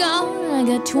screams have gone. I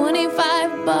got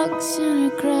 $25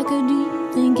 and a crack of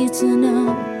deep. Think it's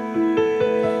enough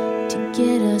to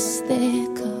get us there.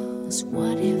 Cause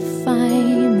what if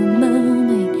I'm a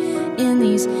mermaid in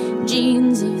these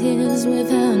jeans of his with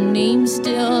her name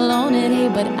still on it? Hey,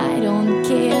 but I don't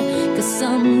care. Cause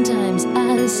sometimes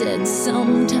I said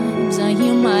sometimes I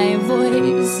hear my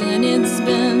voice and it's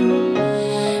been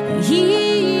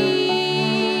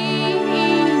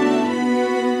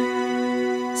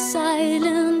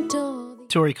silent.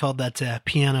 Tori called that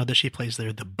piano that she plays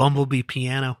there the Bumblebee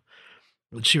piano.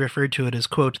 She referred to it as,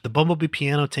 quote, the Bumblebee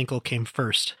piano tinkle came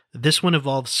first. This one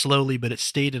evolved slowly, but it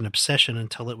stayed an obsession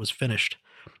until it was finished.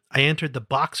 I entered the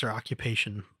boxer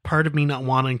occupation, part of me not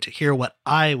wanting to hear what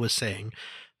I was saying,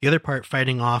 the other part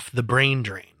fighting off the brain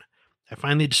drain. I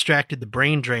finally distracted the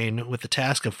brain drain with the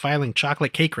task of filing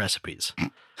chocolate cake recipes.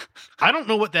 I don't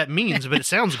know what that means, but it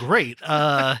sounds great.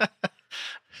 Like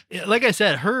I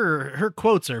said, her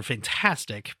quotes are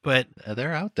fantastic, but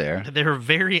They're out there. they're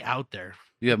very out there.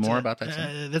 You have more about that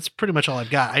song? That's pretty much all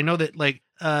I've got. I know that,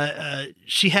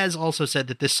 she has also said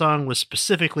that this song was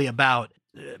specifically about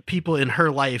people in her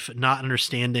life not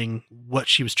understanding what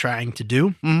she was trying to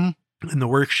do and the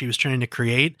work she was trying to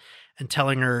create, and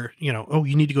telling her, oh,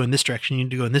 you need to go in this direction, you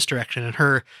need to go in this direction, and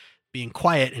her being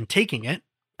quiet and taking it.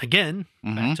 Again,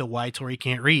 back to why Tori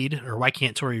can't read, or why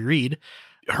can't Tori read.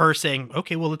 Her saying,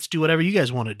 okay, well, let's do whatever you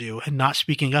guys want to do, and not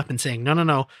speaking up and saying,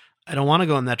 no, I don't want to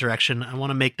go in that direction. I want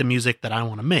to make the music that I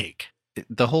want to make.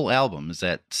 The whole album is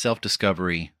that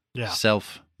self-discovery,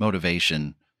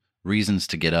 self-motivation, reasons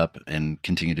to get up and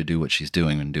continue to do what she's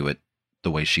doing and do it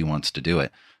the way she wants to do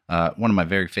it. One of my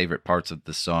very favorite parts of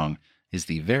the song is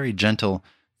the very gentle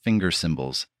finger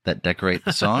symbols that decorate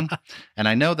the song. And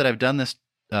I know that I've done this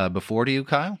before to you,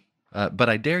 Kyle, but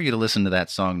I dare you to listen to that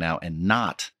song now and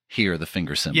not hear the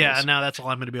finger symbols. Yeah, now that's all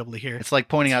I'm going to be able to hear. It's like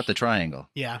pointing out the triangle.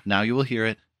 Yeah. Now you will hear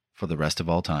it for the rest of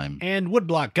all time. And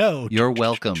Woodblock, go. You're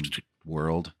welcome,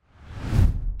 world.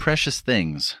 Precious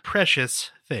Things.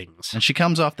 Precious Things. And she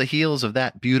comes off the heels of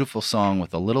that beautiful song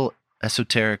with a little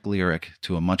esoteric lyric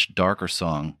to a much darker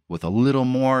song with a little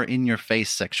more in-your-face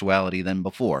sexuality than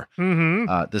before.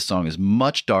 This song is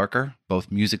much darker,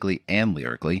 both musically and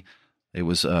lyrically. It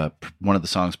was one of the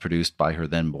songs produced by her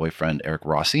then boyfriend, Eric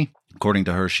Rossi. According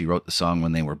to her, she wrote the song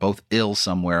when they were both ill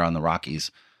somewhere on the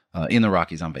Rockies, in the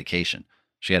Rockies on vacation.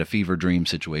 She had a fever dream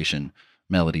situation.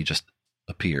 Melody just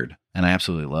appeared. And I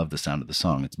absolutely love the sound of the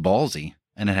song. It's ballsy,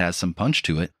 and it has some punch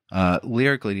to it.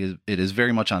 Lyrically, it is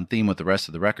very much on theme with the rest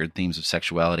of the record, themes of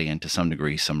sexuality and to some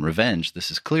degree some revenge. This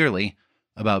is clearly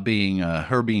about being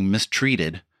her being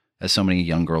mistreated, as so many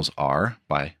young girls are,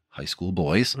 by high school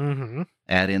boys.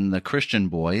 Add in the Christian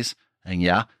boys, and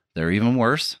yeah, they're even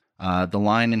worse. The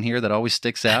line in here that always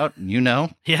sticks out,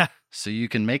 Yeah. So you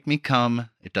can make me come,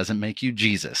 it doesn't make you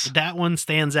Jesus. That one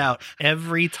stands out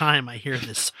every time I hear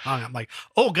this song. I'm like,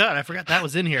 oh God, I forgot that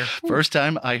was in here. First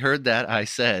time I heard that, I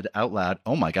said out loud,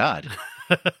 oh my God.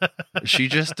 She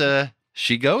just,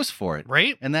 she goes for it.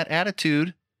 Right? And that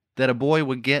attitude that a boy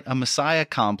would get a messiah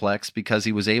complex because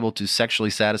he was able to sexually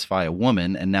satisfy a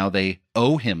woman and now they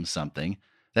owe him something.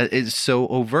 That is so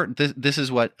overt. This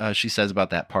is what she says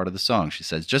about that part of the song. She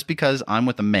says, just because I'm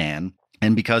with a man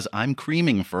and because I'm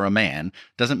creaming for a man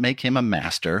doesn't make him a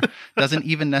master, doesn't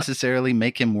even necessarily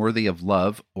make him worthy of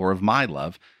love or of my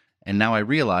love. And now I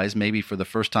realize, maybe for the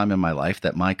first time in my life,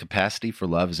 that my capacity for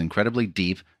love is incredibly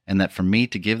deep, and that for me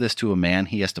to give this to a man,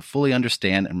 he has to fully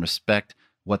understand and respect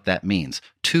what that means.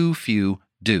 Too few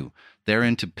do. They're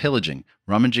into pillaging,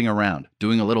 rummaging around,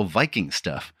 doing a little Viking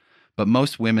stuff. But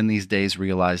most women these days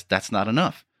realize that's not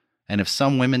enough. And if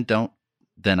some women don't,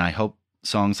 then I hope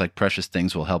songs like Precious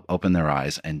Things will help open their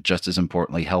eyes and, just as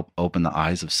importantly, help open the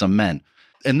eyes of some men.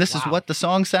 And this is what the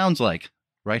song sounds like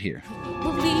right here.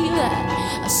 Believe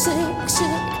that sick,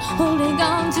 holding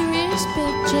on to his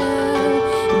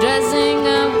picture, dressing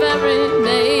up every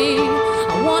day.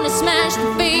 I want to smash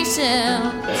the faces,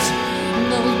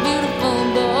 those beautiful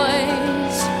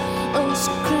boys, those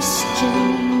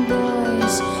Christian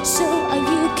boys. So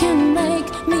you can make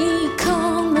me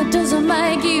come, that doesn't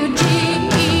make you Jesus.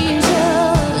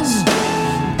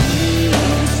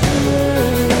 These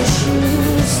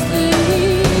precious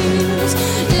things,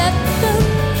 let them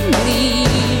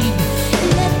bleed,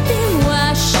 let them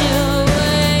wash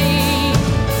away.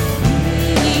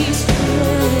 These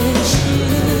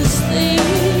precious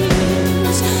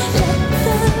things, let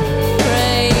them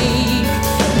break.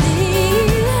 They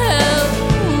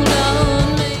hold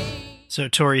on me. So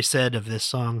Tori said of this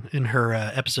song in her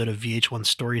episode of VH1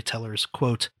 Storytellers,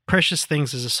 quote, "Precious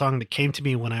Things is a song that came to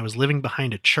me when I was living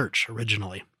behind a church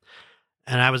originally,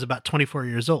 and I was about 24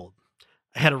 years old.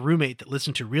 I had a roommate that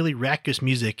listened to really raucous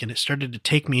music, and it started to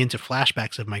take me into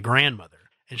flashbacks of my grandmother.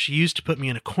 And she used to put me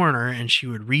in a corner, and she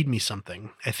would read me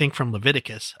something, I think from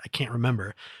Leviticus, I can't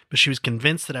remember, but she was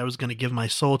convinced that I was going to give my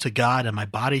soul to God and my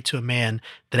body to a man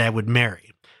that I would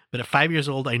marry. But at 5 years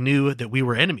old, I knew that we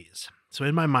were enemies. So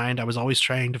in my mind, I was always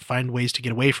trying to find ways to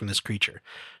get away from this creature.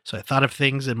 So I thought of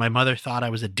things, and my mother thought I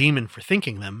was a demon for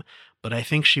thinking them, but I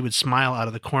think she would smile out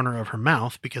of the corner of her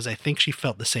mouth because I think she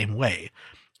felt the same way.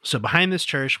 So behind this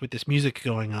church, with this music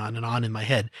going on and on in my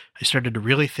head, I started to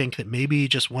really think that maybe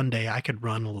just one day I could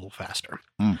run a little faster."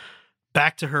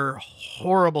 Back to her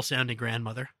horrible sounding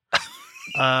grandmother.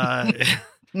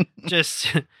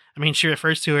 She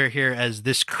refers to her here as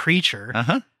this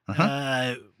creature.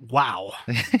 Wow.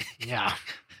 Yeah.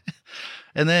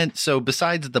 And then, so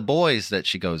besides the boys that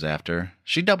she goes after,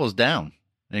 she doubles down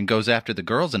and goes after the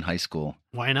girls in high school.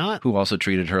 Why not? Who also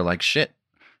treated her like shit.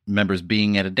 Remembers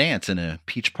being at a dance in a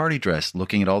peach party dress,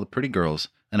 looking at all the pretty girls.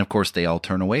 And of course, they all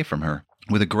turn away from her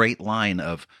with a great line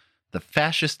of the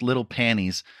fascist little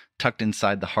panties tucked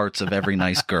inside the hearts of every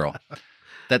nice girl.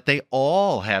 That they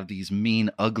all have these mean,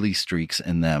 ugly streaks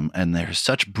in them. And there's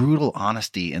such brutal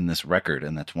honesty in this record.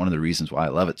 And that's one of the reasons why I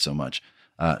love it so much.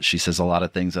 She says a lot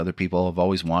of things other people have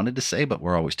always wanted to say, but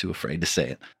we're always too afraid to say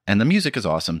it. And the music is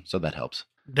awesome, so that helps.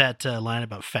 That line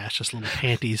about fascist little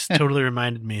panties totally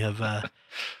reminded me of,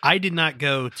 I did not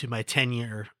go to my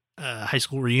 10-year high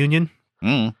school reunion.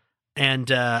 And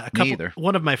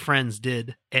one of my friends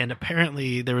did. And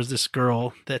apparently there was this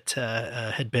girl that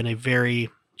had been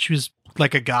she was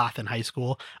like a goth in high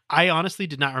school. I honestly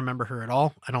did not remember her at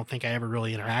all. I don't think I ever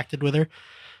really interacted with her.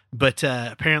 But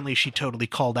apparently she totally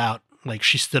called out. Like,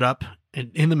 she stood up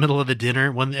in the middle of the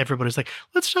dinner when everybody's like,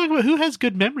 let's talk about who has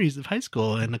good memories of high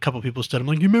school. And a couple of people stood up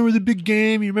like, you remember the big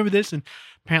game? You remember this? And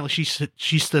apparently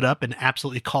she stood up and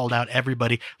absolutely called out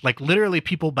everybody, like literally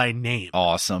people by name.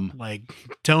 Awesome. Like,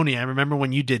 Tony, I remember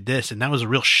when you did this and that was a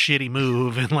real shitty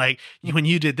move. And like, when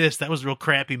you did this, that was a real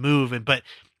crappy move. But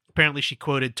apparently she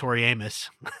quoted Tori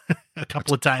Amos a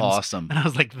couple of times. Awesome. And I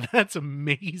was like, that's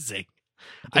amazing.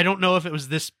 I don't know if it was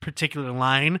this particular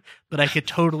line, but I could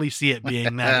totally see it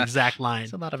being that exact line.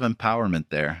 There's a lot of empowerment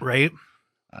there. Right?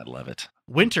 I love it.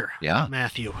 Winter. Yeah.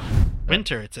 Matthew.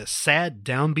 Winter. It's a sad,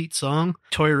 downbeat song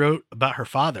Tori wrote about her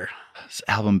father. This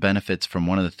album benefits from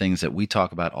one of the things that we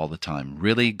talk about all the time.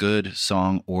 Really good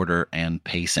song order and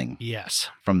pacing. Yes.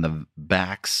 From the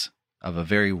backs of a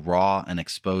very raw and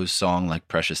exposed song like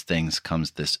Precious Things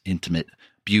comes this intimate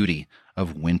beauty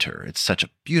of Winter. It's such a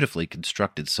beautifully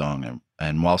constructed song.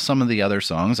 And while some of the other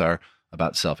songs are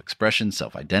about self-expression,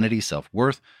 self-identity,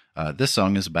 self-worth, this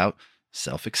song is about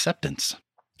self-acceptance.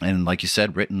 And like you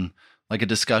said, written like a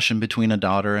discussion between a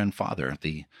daughter and father.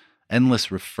 The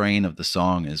endless refrain of the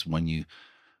song is when are you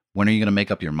going to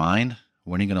make up your mind?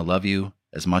 When are you going to love you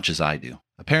as much as I do?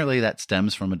 Apparently that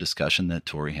stems from a discussion that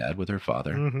Tori had with her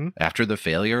father. After the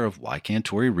failure of Why Can't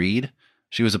Tori Read?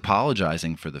 She was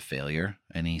apologizing for the failure,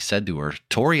 and he said to her,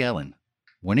 Tori Ellen,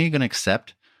 when are you going to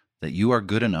accept that you are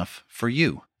good enough for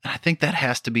you? And I think that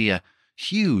has to be a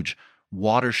huge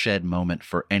watershed moment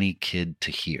for any kid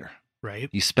to hear. Right.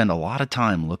 You spend a lot of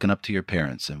time looking up to your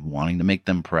parents and wanting to make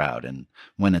them proud. And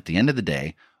when at the end of the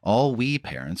day, all we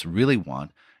parents really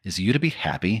want is you to be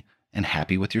happy and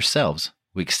happy with yourselves.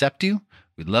 We accept you,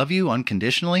 we love you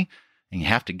unconditionally, and you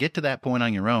have to get to that point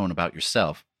on your own about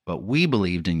yourself. But we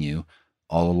believed in you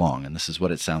all along, and this is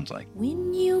what it sounds like.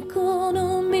 When you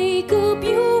gonna make up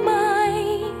your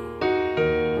mind?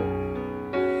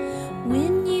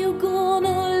 When you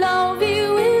gonna love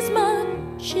you as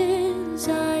much as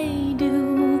I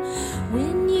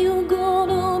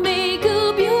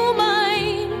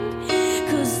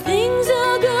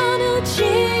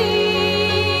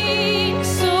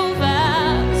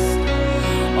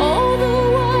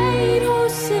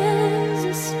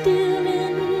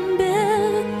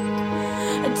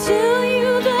tell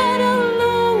you that I'll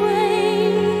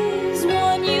always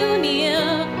want you near.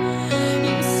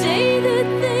 You say that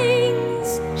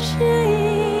things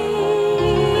change,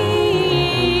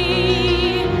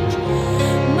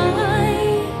 my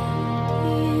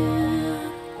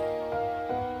dear.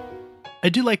 I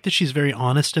do like that she's very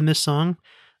honest in this song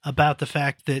about the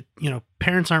fact that,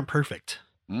 parents aren't perfect.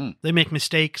 They make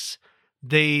mistakes.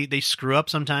 They screw up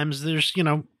sometimes. There's,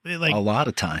 like a lot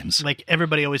of times. like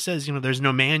everybody always says, there's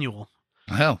no manual.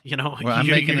 Well, I'm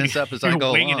making this up as I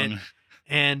go winging along. it.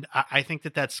 And I think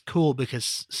that that's cool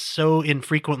because so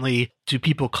infrequently do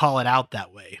people call it out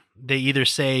that way. They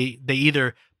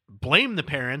either blame the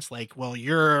parents, like, well,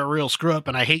 you're a real screw up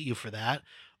and I hate you for that,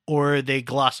 or they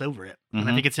gloss over it. And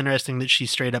I think it's interesting that she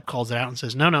straight up calls it out and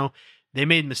says, no, they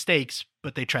made mistakes,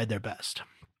 but they tried their best.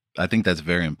 I think that's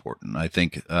very important. I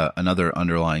think another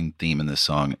underlying theme in this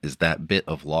song is that bit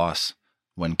of loss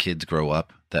when kids grow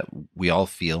up that we all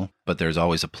feel, but there's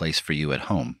always a place for you at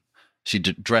home. She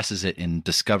dresses it in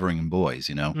discovering boys,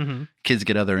 Kids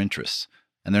get other interests,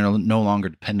 and they're no longer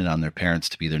dependent on their parents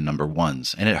to be their number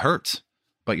ones. And it hurts,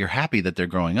 but you're happy that they're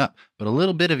growing up. But a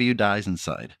little bit of you dies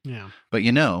inside. Yeah. But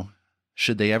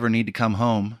should they ever need to come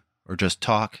home or just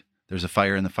talk, there's a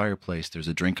fire in the fireplace, there's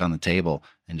a drink on the table,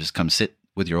 and just come sit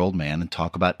with your old man and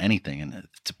talk about anything. And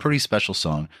it's a pretty special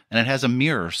song. And it has a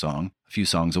mirror song a few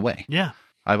songs away. Yeah.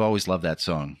 I've always loved that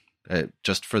song.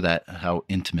 Just for that, how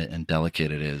intimate and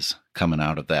delicate it is coming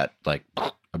out of that, like,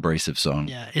 abrasive song.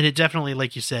 Yeah. And it definitely,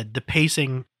 like you said, the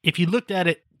pacing, if you looked at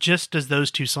it just as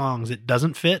those two songs, it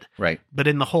doesn't fit. Right. But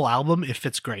in the whole album, it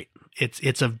fits great.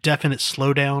 It's a definite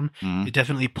slowdown. It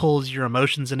definitely pulls your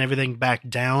emotions and everything back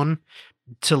down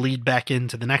to lead back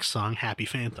into the next song, Happy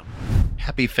Phantom.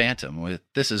 Happy Phantom.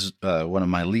 This is one of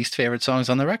my least favorite songs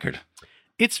on the record.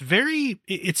 It's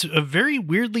a very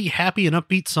weirdly happy and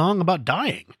upbeat song about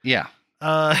dying. Yeah.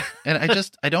 And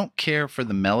I don't care for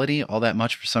the melody all that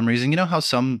much for some reason. You know how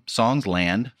some songs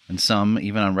land and some,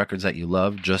 even on records that you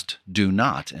love, just do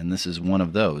not. And this is one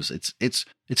of those. It's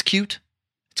cute.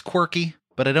 It's quirky,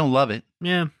 but I don't love it.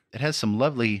 Yeah. It has some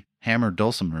lovely hammered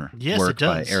dulcimer Yes, work it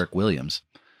does. by Eric Williams.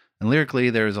 And lyrically,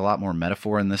 there's a lot more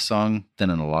metaphor in this song than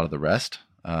in a lot of the rest.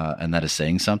 And that is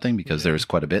saying something because there's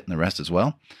quite a bit in the rest as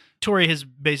well. Tori has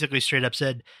basically straight up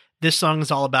said, this song is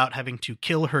all about having to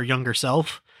kill her younger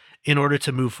self in order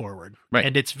to move forward. Right.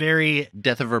 And it's very...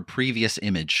 Death of her previous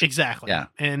image. Exactly. Yeah.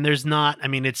 And there's not... I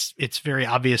mean, it's very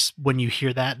obvious when you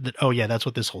hear that, oh yeah, that's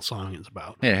what this whole song is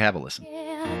about. Yeah, have a listen.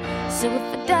 Yeah. So if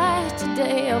I die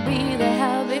today, I'll be the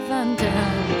happy phantom,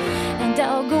 and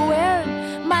I'll go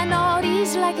wearing my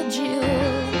naughties like a Jew.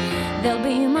 They'll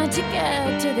be my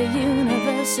ticket to the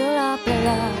Universal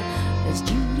Opera. There's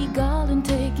Judy Garland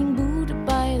taking Buddha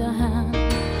by the hand,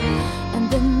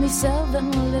 and then myself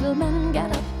and the little men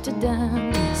get up to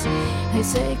dance. They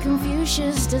say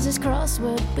Confucius does his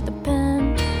crossword with a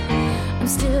pen. I'm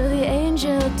still the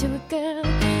angel to a girl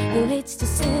who hates to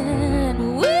sin.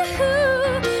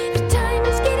 Woohoo! The time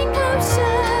is getting closer.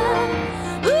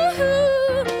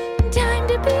 Woohoo! Time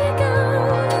to be a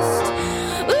ghost.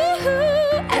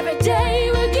 Woohoo! Every day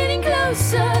we're getting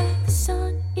closer. The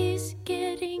sun is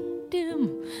getting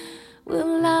dim.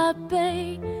 Will I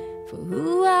pay for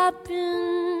who I've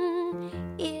been?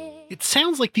 Yeah. It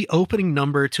sounds like the opening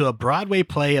number to a Broadway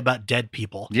play about dead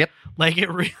people. Yep. Like it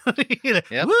really...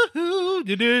 Yep. Woohoo!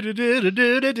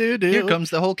 Here comes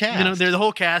the whole cast. The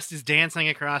whole cast is dancing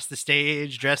across the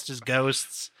stage, dressed as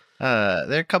ghosts. There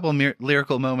are a couple of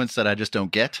lyrical moments that I just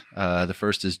don't get. The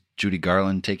first is Judy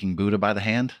Garland taking Buddha by the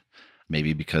hand.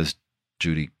 Maybe because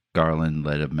Judy Garland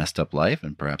led a messed up life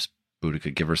and perhaps Buddha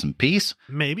could give her some peace.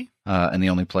 Maybe. And the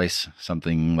only place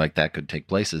something like that could take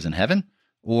place is in heaven.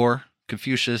 Or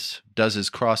Confucius does his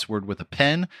crossword with a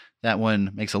pen. That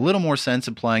one makes a little more sense,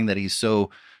 implying that he's so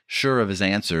sure of his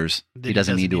answers, he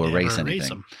doesn't need to erase anything.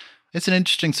 them. It's an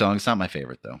interesting song. It's not my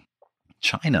favorite, though.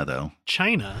 China, though.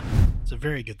 China. It's a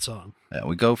very good song.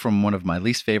 We go from one of my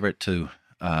least favorite to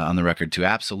on the record to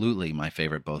absolutely my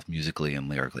favorite, both musically and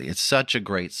lyrically. It's such a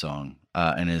great song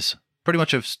and is pretty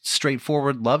much a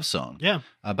straightforward love song. Yeah.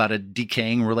 About a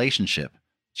decaying relationship.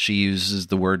 She uses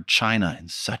the word China in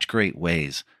such great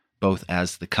ways, both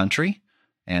as the country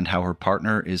and how her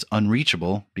partner is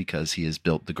unreachable because he has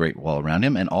built the Great Wall around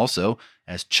him, and also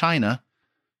as China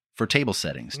for table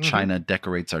settings. Mm-hmm. China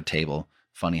decorates our table.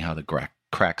 Funny how the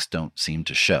cracks don't seem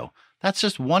to show. That's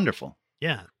just wonderful.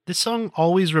 Yeah. This song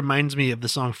always reminds me of the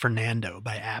song Fernando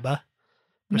by ABBA.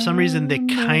 For some reason, they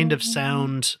kind of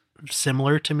sound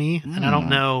similar to me, and I don't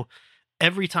know.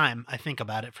 Every time I think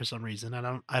about it, for some reason,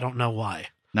 I don't know why.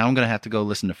 Now I'm going to have to go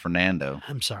listen to Fernando.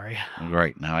 I'm sorry.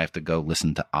 Right. Now I have to go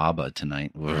listen to ABBA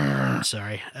tonight. I'm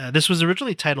sorry. This was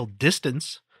originally titled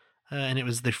Distance, and it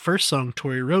was the first song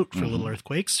Tori wrote for Little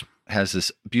Earthquakes. Has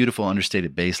this beautiful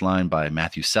understated bass line by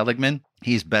Matthew Seligman.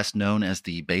 He's best known as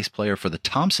the bass player for the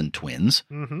Thompson Twins.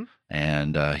 Mm-hmm.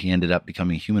 And he ended up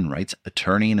becoming a human rights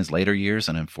attorney in his later years.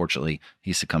 And unfortunately,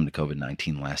 he succumbed to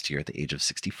COVID-19 last year at the age of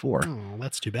 64. Oh,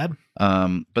 that's too bad.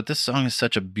 But this song is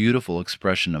such a beautiful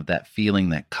expression of that feeling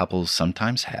that couples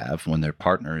sometimes have when their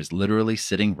partner is literally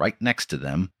sitting right next to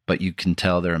them, but you can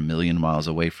tell they're a million miles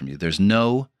away from you. There's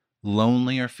no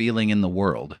lonelier feeling in the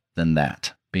world than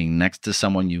that. Being next to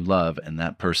someone you love and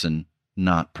that person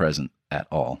not present at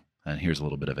all. And here's a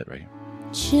little bit of it right here.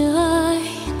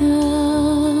 China,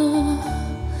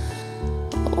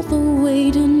 all the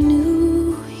way to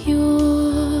New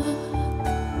York.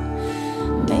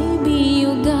 Maybe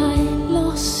you got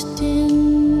lost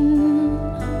in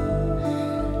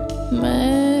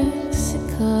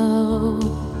Mexico.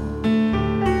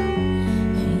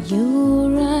 And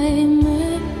you're right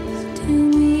next to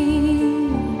me.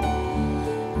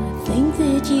 I think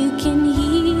that you can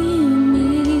hear me.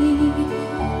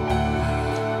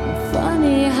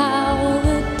 Funny how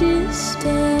the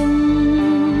distance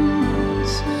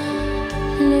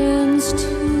learns to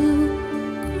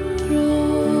grow.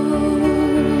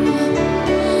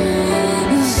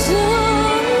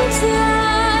 Sometimes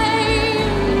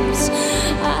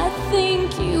I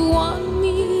think you want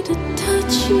me to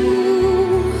touch you.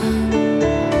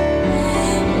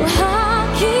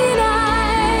 How can I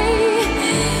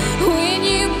when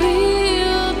you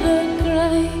build the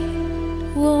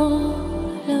great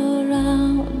wall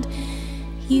around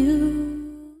you?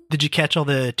 Did you catch all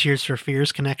the Tears for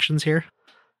Fears connections here?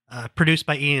 Produced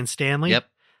by Ian Stanley. Yep.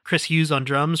 Chris Hughes on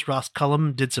drums, Ross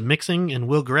Cullum did some mixing, and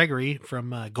Will Gregory from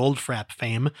Goldfrapp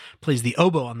fame plays the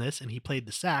oboe on this, and he played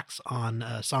the sax on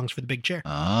Songs for the Big Chair.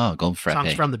 Oh, Gold Frappe.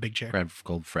 Songs from the Big Chair.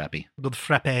 Gold Frappe.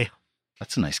 Goldfrappe.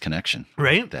 That's a nice connection.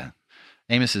 Right? That.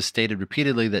 Amos has stated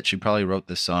repeatedly that she probably wrote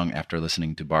this song after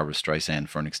listening to Barbra Streisand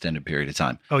for an extended period of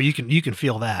time. Oh, you can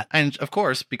feel that. And of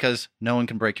course, because no one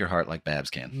can break your heart like Babs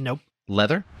can. Nope.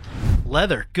 Leather?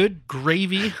 Leather. Good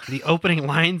gravy. The opening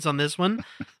lines on this one.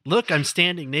 Look, I'm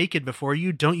standing naked before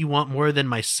you. Don't you want more than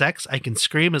my sex? I can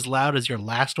scream as loud as your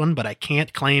last one, but I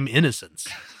can't claim innocence.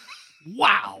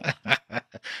 Wow.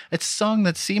 It's a song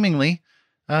that's seemingly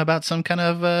about some kind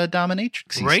of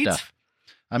dominatrix Right? stuff.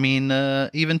 I mean,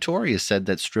 even Tori has said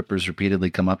that strippers repeatedly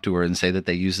come up to her and say that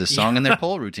they use this song in their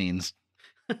pole routines.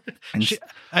 And,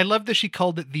 I love that she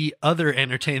called it the other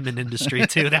entertainment industry,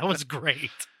 too. That was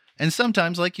great. and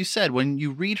sometimes, like you said, when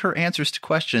you read her answers to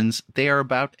questions, they are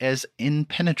about as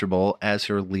impenetrable as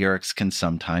her lyrics can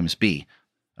sometimes be.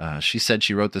 She said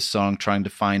she wrote this song trying to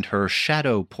find her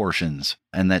shadow portions,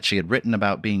 and that she had written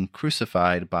about being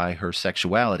crucified by her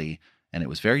sexuality, and it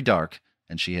was very dark,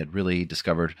 and she hadn't really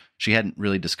discovered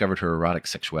her erotic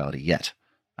sexuality yet.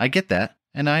 I get that,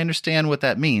 and I understand what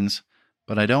that means,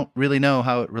 but I don't really know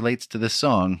how it relates to this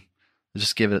song.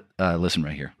 Just give it a listen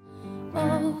right here.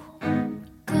 Oh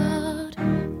God,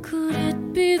 could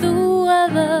it be the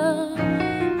weather?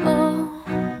 Oh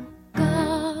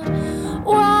God,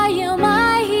 why am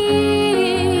I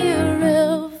here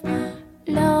if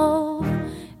love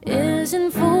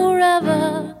isn't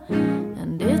forever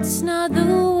and it's not the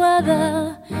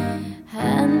weather?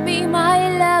 Hand me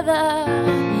my leather.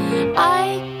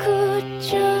 I could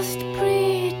just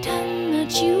pretend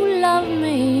that you love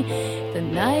me. The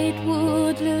night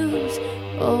would lose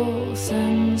all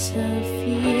sense of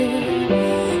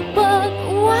fear. But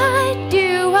why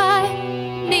do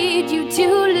I need you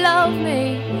to love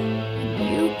me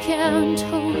when you can't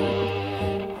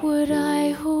hold what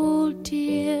I hold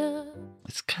dear?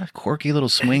 It's got a quirky little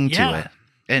swing to it.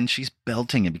 And she's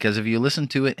belting it because if you listen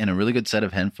to it in a really good set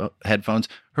of headphones,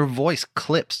 her voice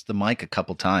clips the mic a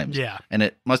couple times. Yeah. And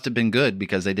it must have been good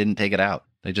because they didn't take it out.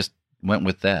 They just went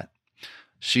with that.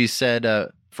 She said,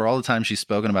 for all the time she's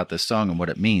spoken about this song and what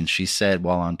it means, she said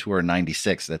while on tour in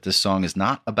 96 that this song is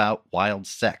not about wild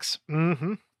sex.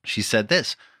 Mm-hmm. She said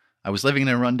this: I was living in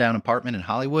a rundown apartment in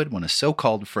Hollywood when a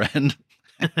so-called friend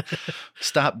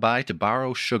stopped by to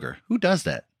borrow sugar. Who does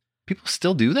that? People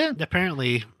still do that?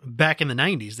 Apparently, back in the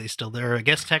 90s, they still did. Or I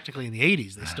guess technically in the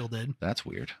 80s, they still did. That's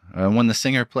weird. When the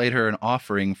singer played her an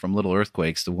offering from Little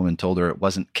Earthquakes, the woman told her it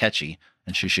wasn't catchy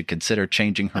and she should consider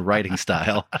changing her writing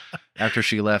style. After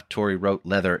she left, Tori wrote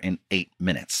Leather in 8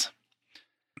 minutes.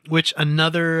 Which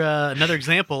another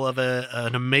example of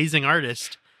an amazing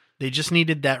artist. They just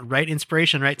needed that right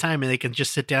inspiration, right time, and they can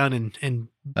just sit down and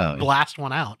blast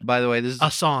one out. By the way, this is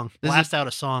a song. Blast out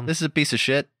a song. This is a piece of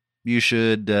shit. You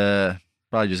should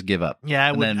probably just give up. Yeah,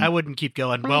 I wouldn't keep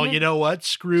going. Well, you know what?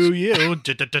 Screw you.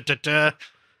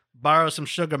 Borrow some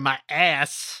sugar, my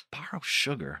ass. Borrow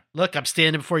sugar. Look, I'm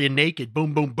standing before you naked.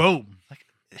 Boom, boom, boom. Like,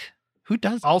 who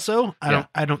does? Also,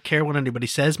 I don't care what anybody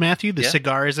says, Matthew. The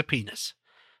cigar is a penis.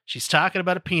 She's talking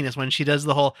about a penis when she does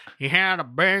the whole, "He had a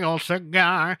big old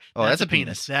cigar." Oh, that's a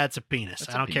penis. That's a penis.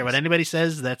 That's I don't care what anybody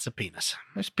says. That's a penis.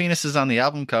 There's penises on the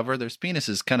album cover. There's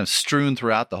penises kind of strewn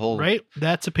throughout the whole right.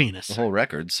 That's a penis. The whole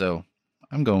record. So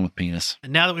I'm going with penis.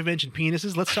 And now that we've mentioned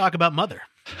penises, let's talk about Mother.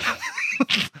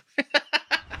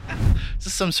 Is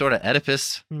this some sort of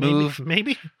Oedipus move?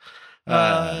 Maybe.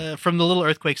 From the Little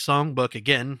Earthquake songbook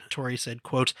again, Tori said,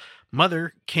 quote,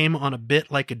 "Mother came on a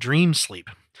bit like a dream sleep.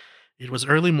 It was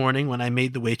early morning when I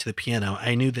made the way to the piano.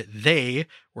 I knew that they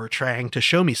were trying to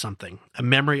show me something, a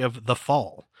memory of the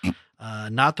fall.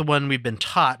 Not the one we've been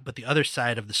taught, but the other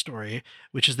side of the story,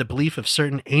 which is the belief of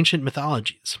certain ancient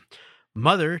mythologies.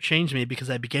 Mother changed me because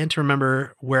I began to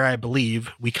remember where I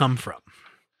believe we come from."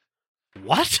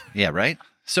 What? Yeah, right?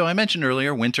 So I mentioned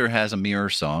earlier, Winter has a mirror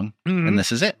song, and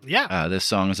this is it. Yeah. This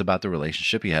song is about the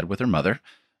relationship he had with her mother,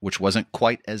 which wasn't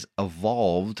quite as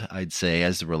evolved, I'd say,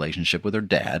 as the relationship with her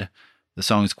dad. The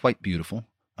song is quite beautiful.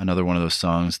 Another one of those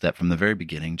songs that from the very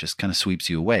beginning just kind of sweeps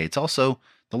you away. It's also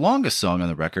the longest song on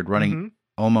the record, running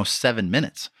almost 7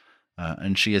 minutes.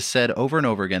 And she has said over and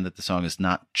over again that the song is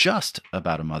not just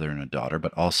about a mother and a daughter,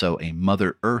 but also a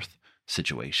Mother Earth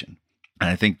situation. And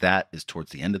I think that is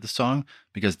towards the end of the song,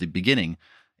 because the beginning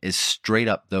is straight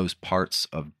up those parts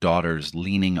of daughters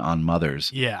leaning on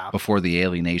mothers before the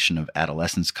alienation of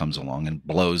adolescence comes along and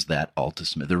blows that all to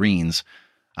smithereens.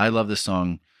 I love this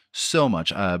song so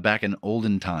much. Back in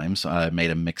olden times, I made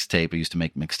a mixtape. I used to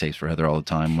make mixtapes for Heather all the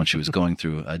time when she was going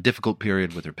through a difficult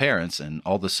period with her parents, and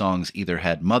all the songs either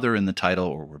had mother in the title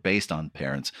or were based on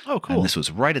parents. Oh, cool. And this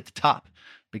was right at the top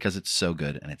because it's so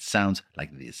good, and it sounds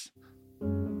like this.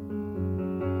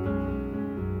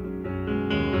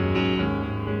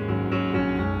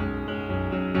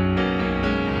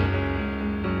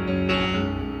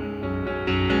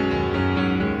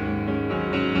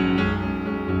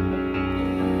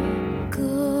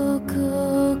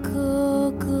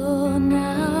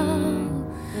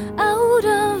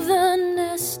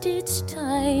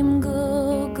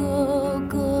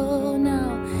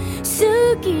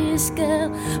 Girl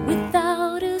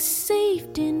without a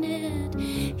safety net.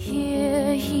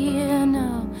 Here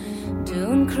now,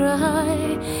 don't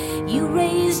cry. You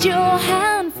raised your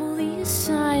hand for the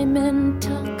assignment.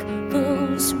 Tuck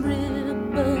those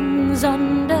ribbons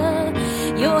under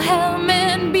your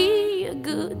helmet. Be a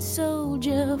good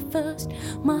soldier first.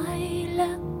 My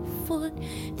left foot,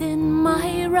 then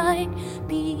my right,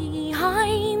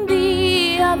 behind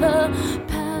the other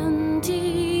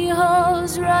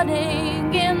pantyhose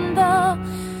running in the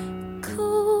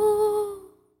cool.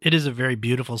 It is a very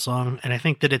beautiful song, and I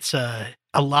think that it's a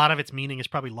lot of its meaning is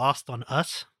probably lost on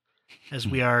us, as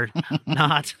we are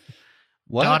not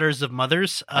daughters of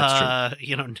mothers. That's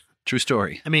true. True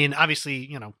story. I mean,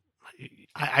 obviously,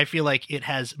 I feel like it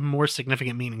has more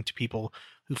significant meaning to people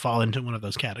who fall into one of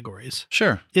those categories.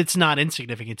 Sure. It's not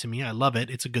insignificant to me. I love it.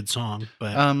 It's a good song,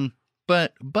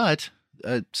 but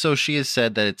so she has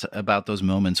said that it's about those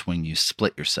moments when you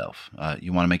split yourself.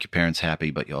 You want to make your parents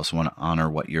happy, but you also want to honor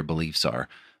what your beliefs are.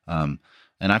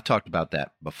 And I've talked about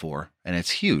that before, and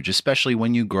it's huge, especially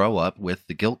when you grow up with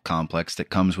the guilt complex that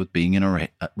comes with being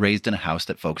raised in a house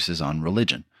that focuses on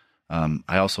religion.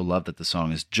 I also love that the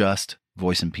song is just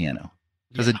voice and piano,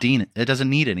 because it doesn't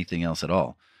need anything else at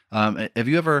all.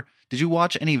 Did you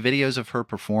watch any videos of her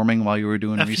performing while you were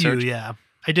doing research? A few, yeah.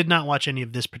 I did not watch any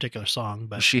of this particular song,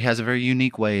 but she has a very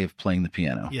unique way of playing the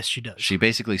piano. Yes, she does. She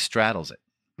basically straddles it.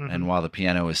 And while the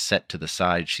piano is set to the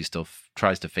side, she still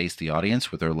tries to face the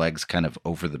audience with her legs kind of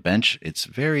over the bench. It's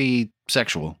very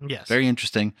sexual. Yes. Very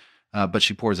interesting. But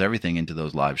she pours everything into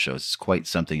those live shows. It's quite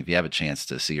something. If you have a chance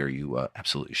to see her, you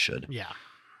absolutely should. Yeah.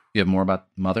 You have more about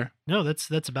Mother? No, that's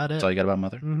about it. That's all you got about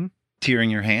Mother? Mm-hmm. Tear in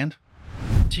your hand?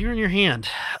 Tear in your hand.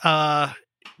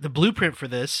 The blueprint for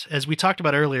this, as we talked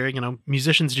about earlier,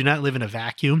 musicians do not live in a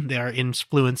vacuum. They are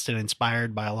influenced and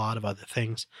inspired by a lot of other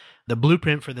things. The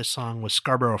blueprint for this song was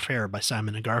Scarborough Fair by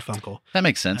Simon and Garfunkel. That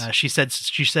makes sense. She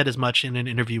said as much in an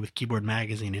interview with Keyboard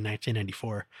Magazine in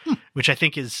 1994, which I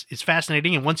think is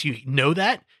fascinating. And once you know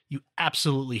that, you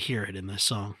absolutely hear it in this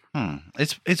song.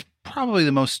 It's probably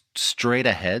the most straight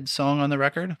ahead song on the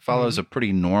record. Follows a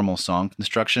pretty normal song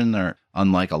construction. They're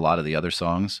unlike a lot of the other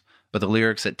songs. But the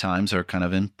lyrics at times are kind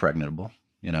of impregnable.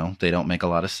 They don't make a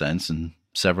lot of sense. In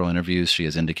several interviews, she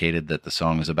has indicated that the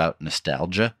song is about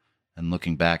nostalgia and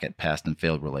looking back at past and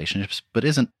failed relationships. But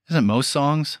isn't most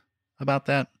songs about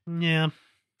that? Yeah.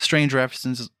 Strange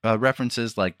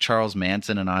references like Charles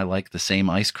Manson and I like the same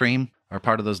ice cream are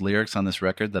part of those lyrics on this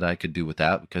record that I could do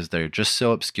without because they're just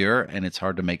so obscure and it's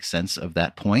hard to make sense of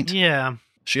that point. Yeah.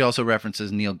 She also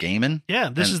references Neil Gaiman. Yeah,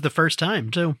 this is the first time,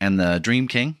 too. And the Dream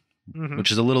King,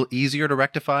 which is a little easier to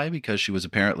rectify because she was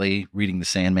apparently reading the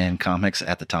Sandman comics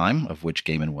at the time, of which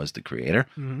Gaiman was the creator.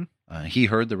 He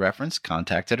heard the reference,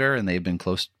 contacted her, and they've been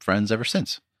close friends ever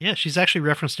since. Yeah, she's actually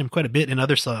referenced him quite a bit in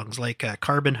other songs like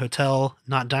Carbon Hotel,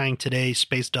 Not Dying Today,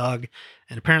 Space Dog,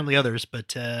 and apparently others,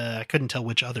 but I couldn't tell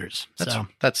which others.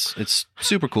 It's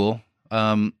super cool.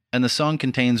 And the song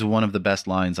contains one of the best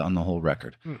lines on the whole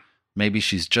record. Maybe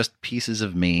she's just pieces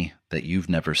of me that you've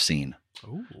never seen.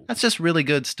 Ooh. That's just really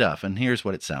good stuff, and here's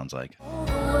what it sounds like.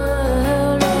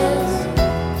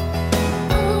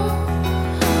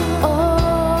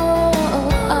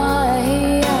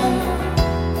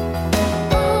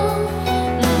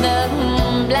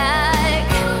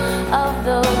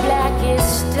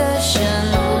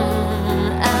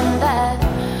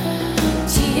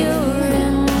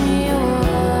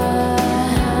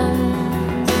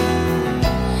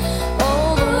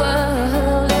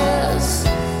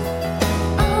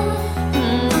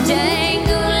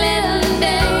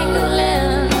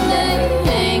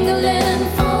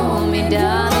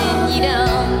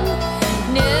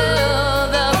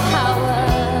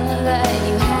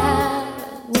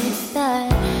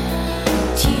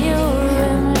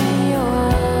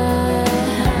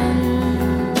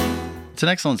 It's an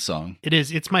excellent song. It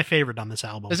is. It's my favorite on this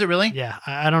album. Is it really? Yeah.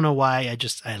 I don't know why.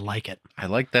 I like it. I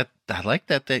like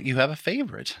that you have a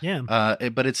favorite. Yeah.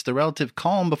 But it's the relative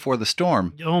calm before the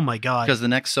storm. Oh my God. Because the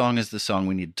next song is the song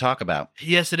we need to talk about.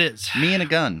 Yes, it is. Me and a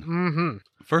Gun.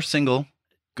 Mm-hmm. First single.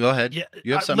 Go ahead. Yeah.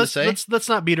 You have something to say? Let's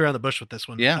not beat around the bush with this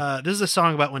one. Yeah. This is a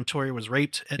song about when Tori was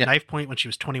raped at knife point when she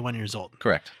was 21 years old.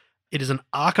 Correct. It is an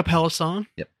a cappella song.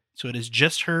 Yep. So it is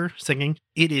just her singing.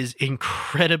 It is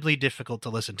incredibly difficult to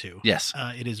listen to. Yes.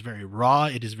 It is very raw.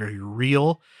 It is very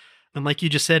real. And like you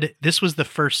just said, this was the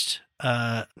first,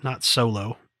 not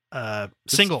solo,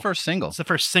 single. The first single. It's the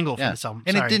first single from this album.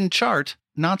 And it didn't chart.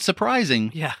 Not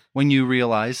surprising. Yeah. When you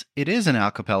realize it is an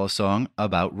a cappella song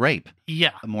about rape.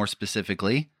 Yeah. More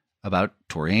specifically, about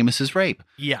Tori Amos's rape.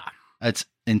 Yeah. It's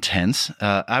intense.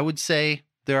 I would say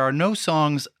there are no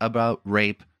songs about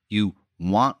rape you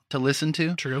want to listen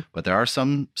to. True. But there are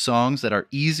some songs that are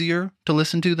easier to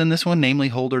listen to than this one, namely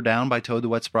Hold Her Down by Toad the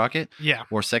Wet Sprocket. Yeah.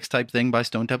 Or Sex Type Thing by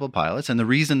Stone Temple Pilots. And the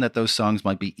reason that those songs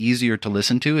might be easier to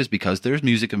listen to is because there's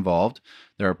music involved.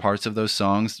 There are parts of those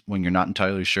songs when you're not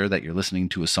entirely sure that you're listening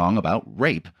to a song about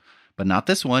rape. But not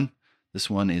this one. This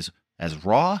one is as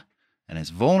raw and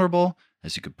as vulnerable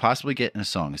as you could possibly get in a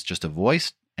song. It's just a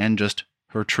voice and just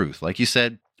her truth. Like you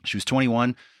said, she was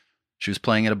 21. She was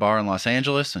playing at a bar in Los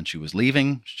Angeles and she was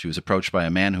leaving. She was approached by a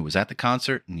man who was at the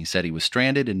concert and he said he was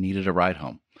stranded and needed a ride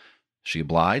home. She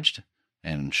obliged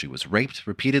and she was raped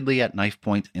repeatedly at knife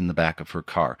point in the back of her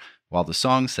car. While the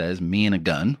song says me and a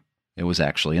gun, it was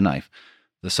actually a knife.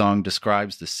 The song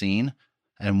describes the scene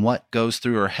and what goes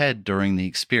through her head during the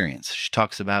experience. She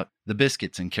talks about the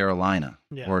biscuits in Carolina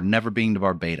or never being to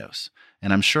Barbados.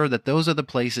 And I'm sure that those are the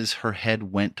places her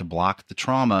head went to block the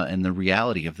trauma and the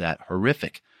reality of that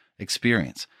horrific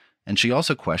experience. And she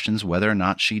also questions whether or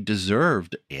not she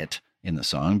deserved it in the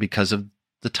song because of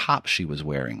the top she was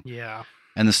wearing. Yeah.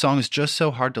 And the song is just so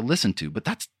hard to listen to, but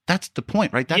that's the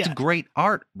point, right? That's great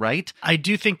art, right? I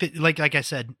do think that, like I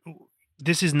said,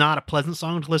 this is not a pleasant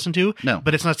song to listen to. No.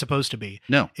 But it's not supposed to be.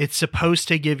 No. It's supposed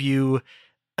to give you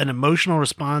an emotional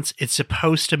response. It's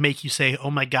supposed to make you say, oh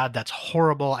my God, that's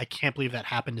horrible. I can't believe that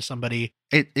happened to somebody.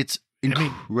 It's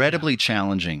incredibly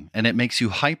challenging, and it makes you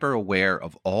hyper aware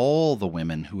of all the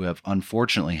women who have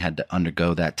unfortunately had to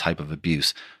undergo that type of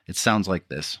abuse. It sounds like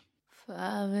this.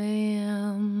 5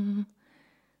 a.m.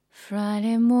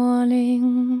 Friday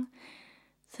morning,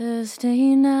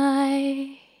 Thursday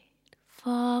night,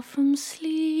 far from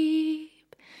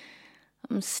sleep.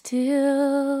 I'm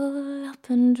still up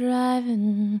and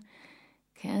driving,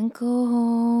 can't go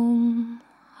home,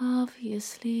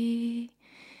 obviously.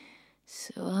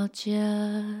 So I'll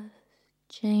just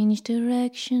change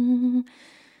direction,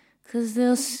 'cause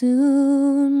they'll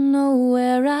soon know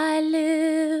where I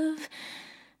live.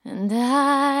 And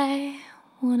I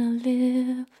wanna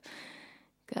live.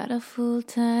 Got a full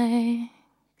tank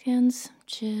and some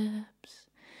chips.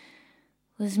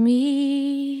 With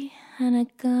me and a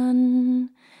gun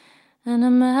and a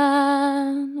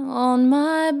man on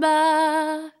my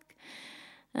back.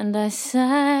 And I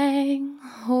sang,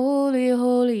 holy,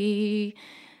 holy,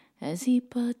 as he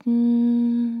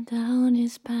buttoned down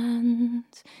his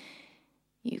pants.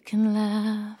 You can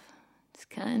laugh, it's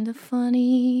kind of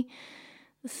funny,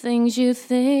 the things you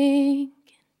think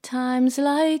in times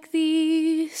like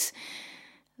these.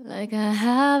 Like I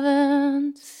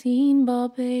haven't seen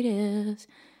Barbados,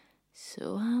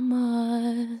 so I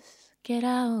must get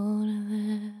out of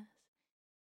this.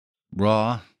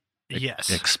 Raw, Yes.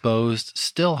 exposed,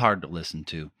 still hard to listen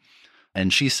to.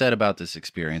 And she said about this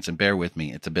experience, and bear with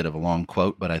me, it's a bit of a long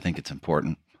quote, but I think it's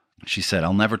important. She said,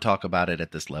 "I'll never talk about it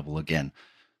at this level again.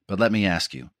 But let me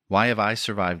ask you, why have I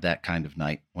survived that kind of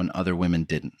night when other women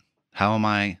didn't? How am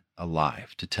I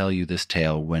alive to tell you this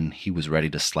tale when he was ready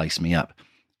to slice me up?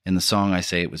 In the song, I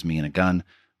say it was me and a gun,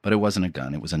 but it wasn't a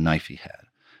gun, it was a knife he had.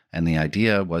 And the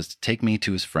idea was to take me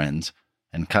to his friends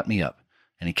and cut me up.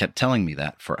 And he kept telling me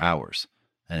that for hours.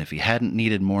 And if he hadn't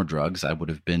needed more drugs, I would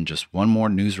have been just one more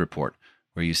news report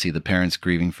where you see the parents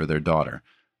grieving for their daughter.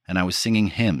 And I was singing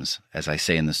hymns, as I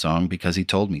say in the song, because he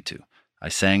told me to. I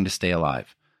sang to stay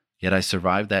alive. Yet I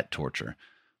survived that torture,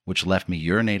 which left me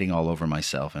urinating all over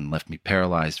myself and left me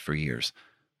paralyzed for years.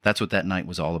 That's what that night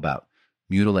was all about.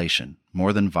 Mutilation,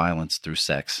 more than violence through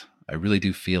sex. I really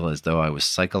do feel as though I was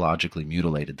psychologically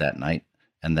mutilated that night,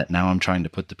 and that now I'm trying to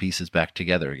put the pieces back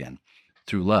together again.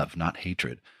 Through love, not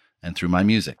hatred, and through my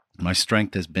music. My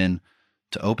strength has been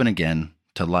to open again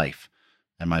to life,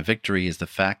 and my victory is the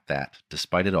fact that,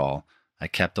 despite it all, I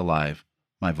kept alive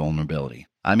my vulnerability."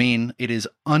 I mean, it is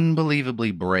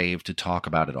unbelievably brave to talk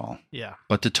about it all. Yeah.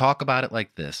 But to talk about it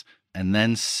like this, and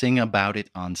then sing about it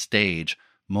on stage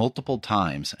multiple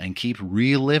times and keep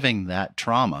reliving that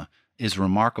trauma is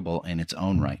remarkable in its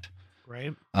own right.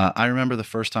 Right. I remember the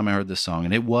first time I heard this song,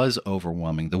 and it was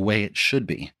overwhelming the way it should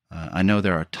be. I know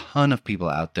there are a ton of people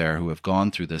out there who have gone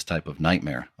through this type of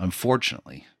nightmare,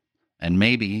 unfortunately. And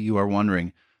maybe you are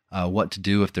wondering what to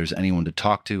do if there's anyone to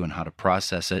talk to and how to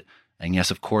process it. And yes,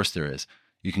 of course there is.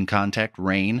 You can contact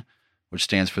RAIN, which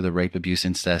stands for the Rape, Abuse,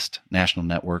 Incest National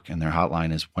Network, and their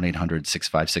hotline is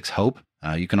 1-800-656-HOPE.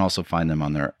 You can also find them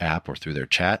on their app or through their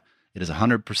chat. It is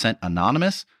 100%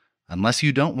 anonymous, unless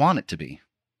you don't want it to be.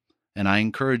 And I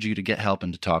encourage you to get help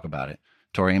and to talk about it.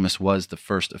 Tori Amos was the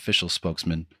first official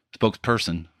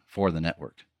spokesperson for the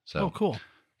network. So, cool.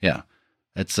 Yeah,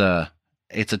 it's a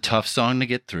tough song to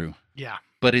get through, Yeah.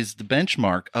 but is the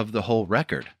benchmark of the whole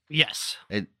record. Yes.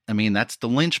 I mean, that's the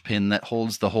linchpin that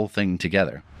holds the whole thing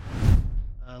together.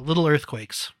 Little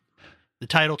Earthquakes, the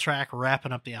title track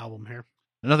wrapping up the album here.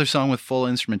 Another song with full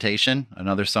instrumentation,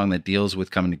 another song that deals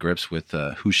with coming to grips with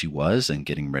who she was and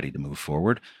getting ready to move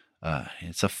forward.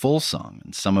 It's a full song,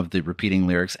 and some of the repeating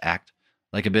lyrics act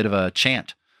like a bit of a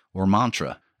chant or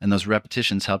mantra, and those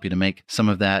repetitions help you to make some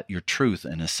of that your truth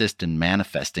and assist in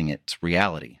manifesting its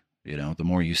reality. You know, the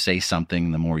more you say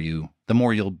something, the more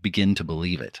you'll begin to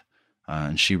believe it.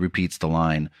 And she repeats the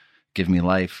line, "Give me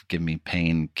life, give me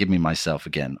pain, give me myself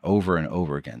again," over and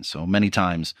over again. So many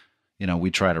times, you know,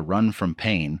 we try to run from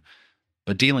pain,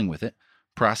 but dealing with it,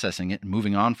 processing it, and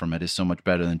moving on from it is so much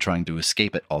better than trying to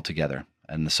escape it altogether.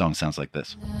 And the song sounds like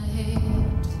this. I hate,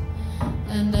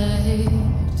 and I hate,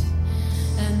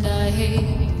 and I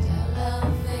hate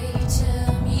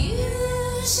elevator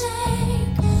music.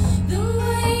 The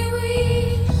way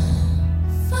we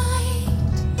fight,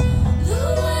 the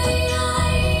way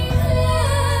I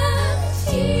left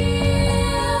here.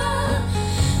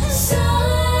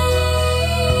 Silent,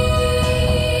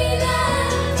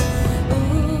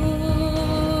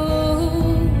 ooh,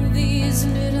 these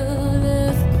little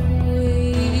earthquakes.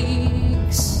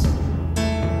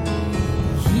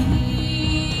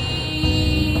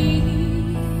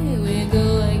 Here we go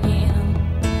again.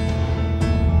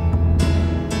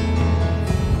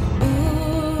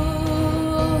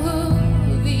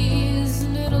 Ooh, these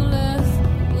little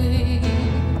earthquakes.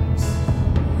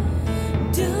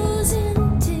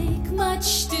 Doesn't take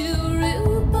much to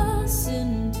rip us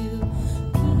into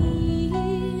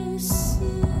pieces.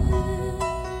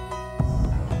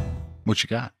 What you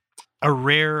got? A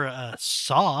rare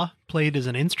saw played as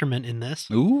an instrument in this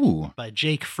Ooh. by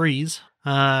Jake Freeze.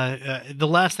 The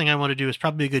last thing I want to do is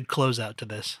probably a good closeout to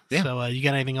this. Yeah. So you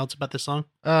got anything else about this song?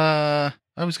 I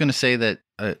was going to say that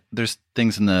there's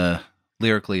things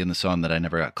lyrically in the song that I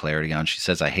never got clarity on. She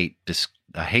says, I hate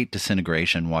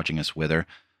disintegration, watching us wither.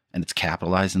 And it's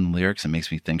capitalized in the lyrics. It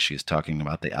makes me think she is talking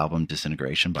about the album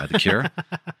Disintegration by The Cure,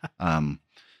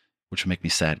 which would make me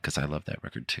sad because I love that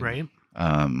record too. Right.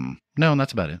 No, and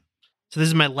that's about it. So this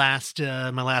is my last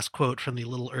quote from the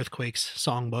Little Earthquakes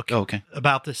songbook. Oh, okay.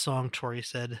 About this song, Tori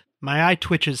said, "My eye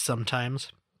twitches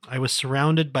sometimes. I was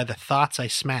surrounded by the thoughts I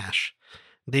smash.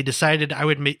 They decided I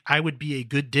would be a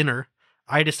good dinner.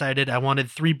 I decided I wanted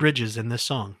 3 bridges in this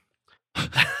song."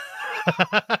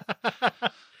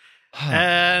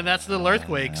 And that's Little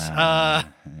Earthquakes. Yeah.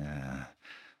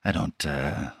 I don't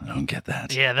get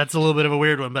that. Yeah, that's a little bit of a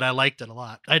weird one, but I liked it a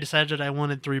lot. I decided I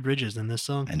wanted 3 bridges in this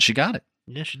song. And she got it.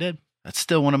 Yeah, she did. That's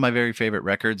still one of my very favorite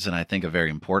records, and I think a very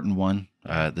important one.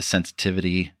 The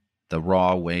sensitivity, the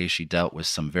raw way she dealt with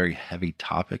some very heavy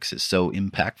topics is so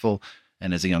impactful.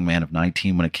 And as a young man of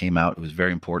 19, when it came out, it was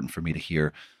very important for me to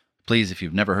hear. Please, if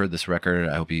you've never heard this record,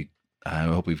 I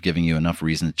hope we've given you enough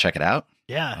reason to check it out.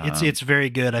 Yeah, it's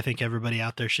very good. I think everybody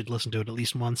out there should listen to it at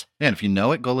least once. And if you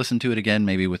know it, go listen to it again,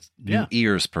 maybe with new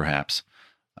ears, perhaps.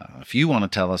 If you want to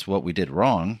tell us what we did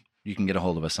wrong, you can get a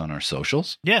hold of us on our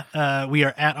socials. Yeah, we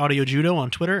are at Audio Judo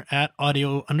on Twitter, at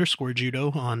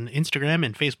audio_judo on Instagram,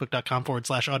 and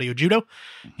facebook.com/Audio Judo.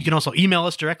 You can also email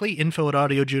us directly,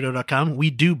 info@audiojudo.com.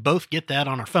 We do both get that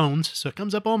on our phones, so it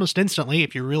comes up almost instantly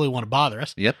if you really want to bother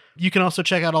us. Yep. You can also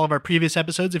check out all of our previous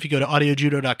episodes if you go to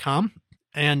audiojudo.com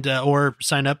and or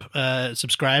sign up,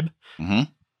 subscribe.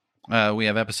 Mm-hmm. We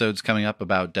have episodes coming up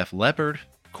about Def Leppard,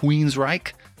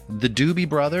 Queensryche, the Doobie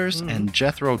Brothers, and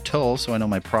Jethro Tull, so I know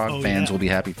my prog fans will be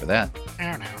happy for that.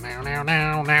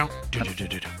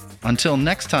 Until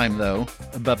next time, though,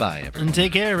 bye-bye, everyone. And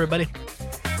take care, everybody.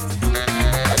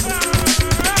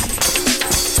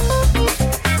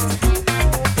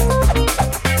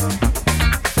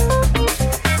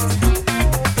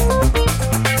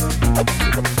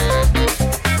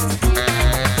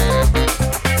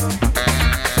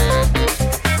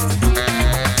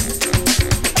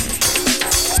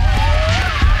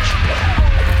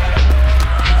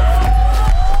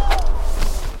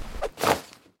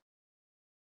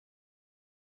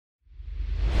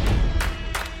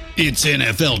 It's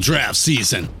NFL draft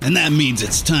season, and that means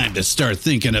it's time to start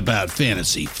thinking about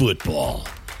fantasy football.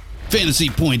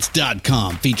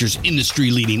 FantasyPoints.com features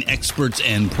industry-leading experts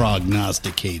and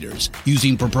prognosticators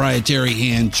using proprietary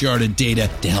hand-charted data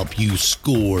to help you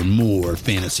score more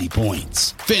fantasy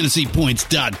points.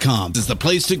 FantasyPoints.com is the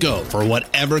place to go for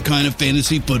whatever kind of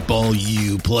fantasy football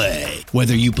you play.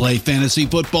 Whether you play fantasy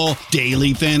football,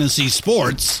 daily fantasy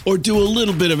sports, or do a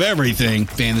little bit of everything,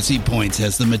 Fantasy Points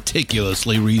has the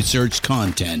meticulously researched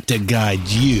content to guide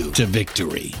you to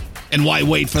victory. And why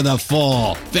wait for the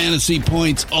fall? Fantasy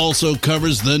Points also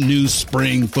covers the new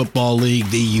spring football league,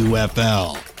 the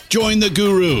UFL. Join the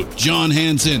guru, John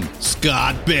Hansen,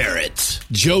 Scott Barrett,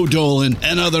 Joe Dolan,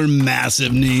 and other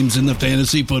massive names in the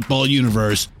fantasy football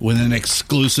universe with an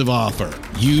exclusive offer.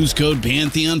 Use code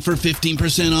Pantheon for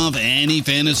 15% off any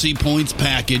Fantasy Points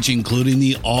package, including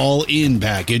the all-in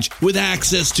package, with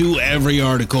access to every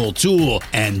article, tool,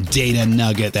 and data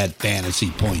nugget that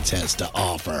Fantasy Points has to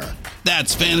offer.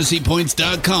 That's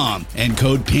FantasyPoints.com and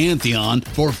code Pantheon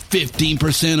for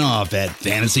 15% off at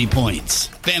Fantasy Points.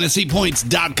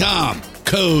 FantasyPoints.com,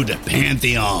 code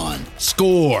Pantheon.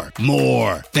 Score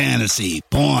more fantasy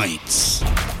points.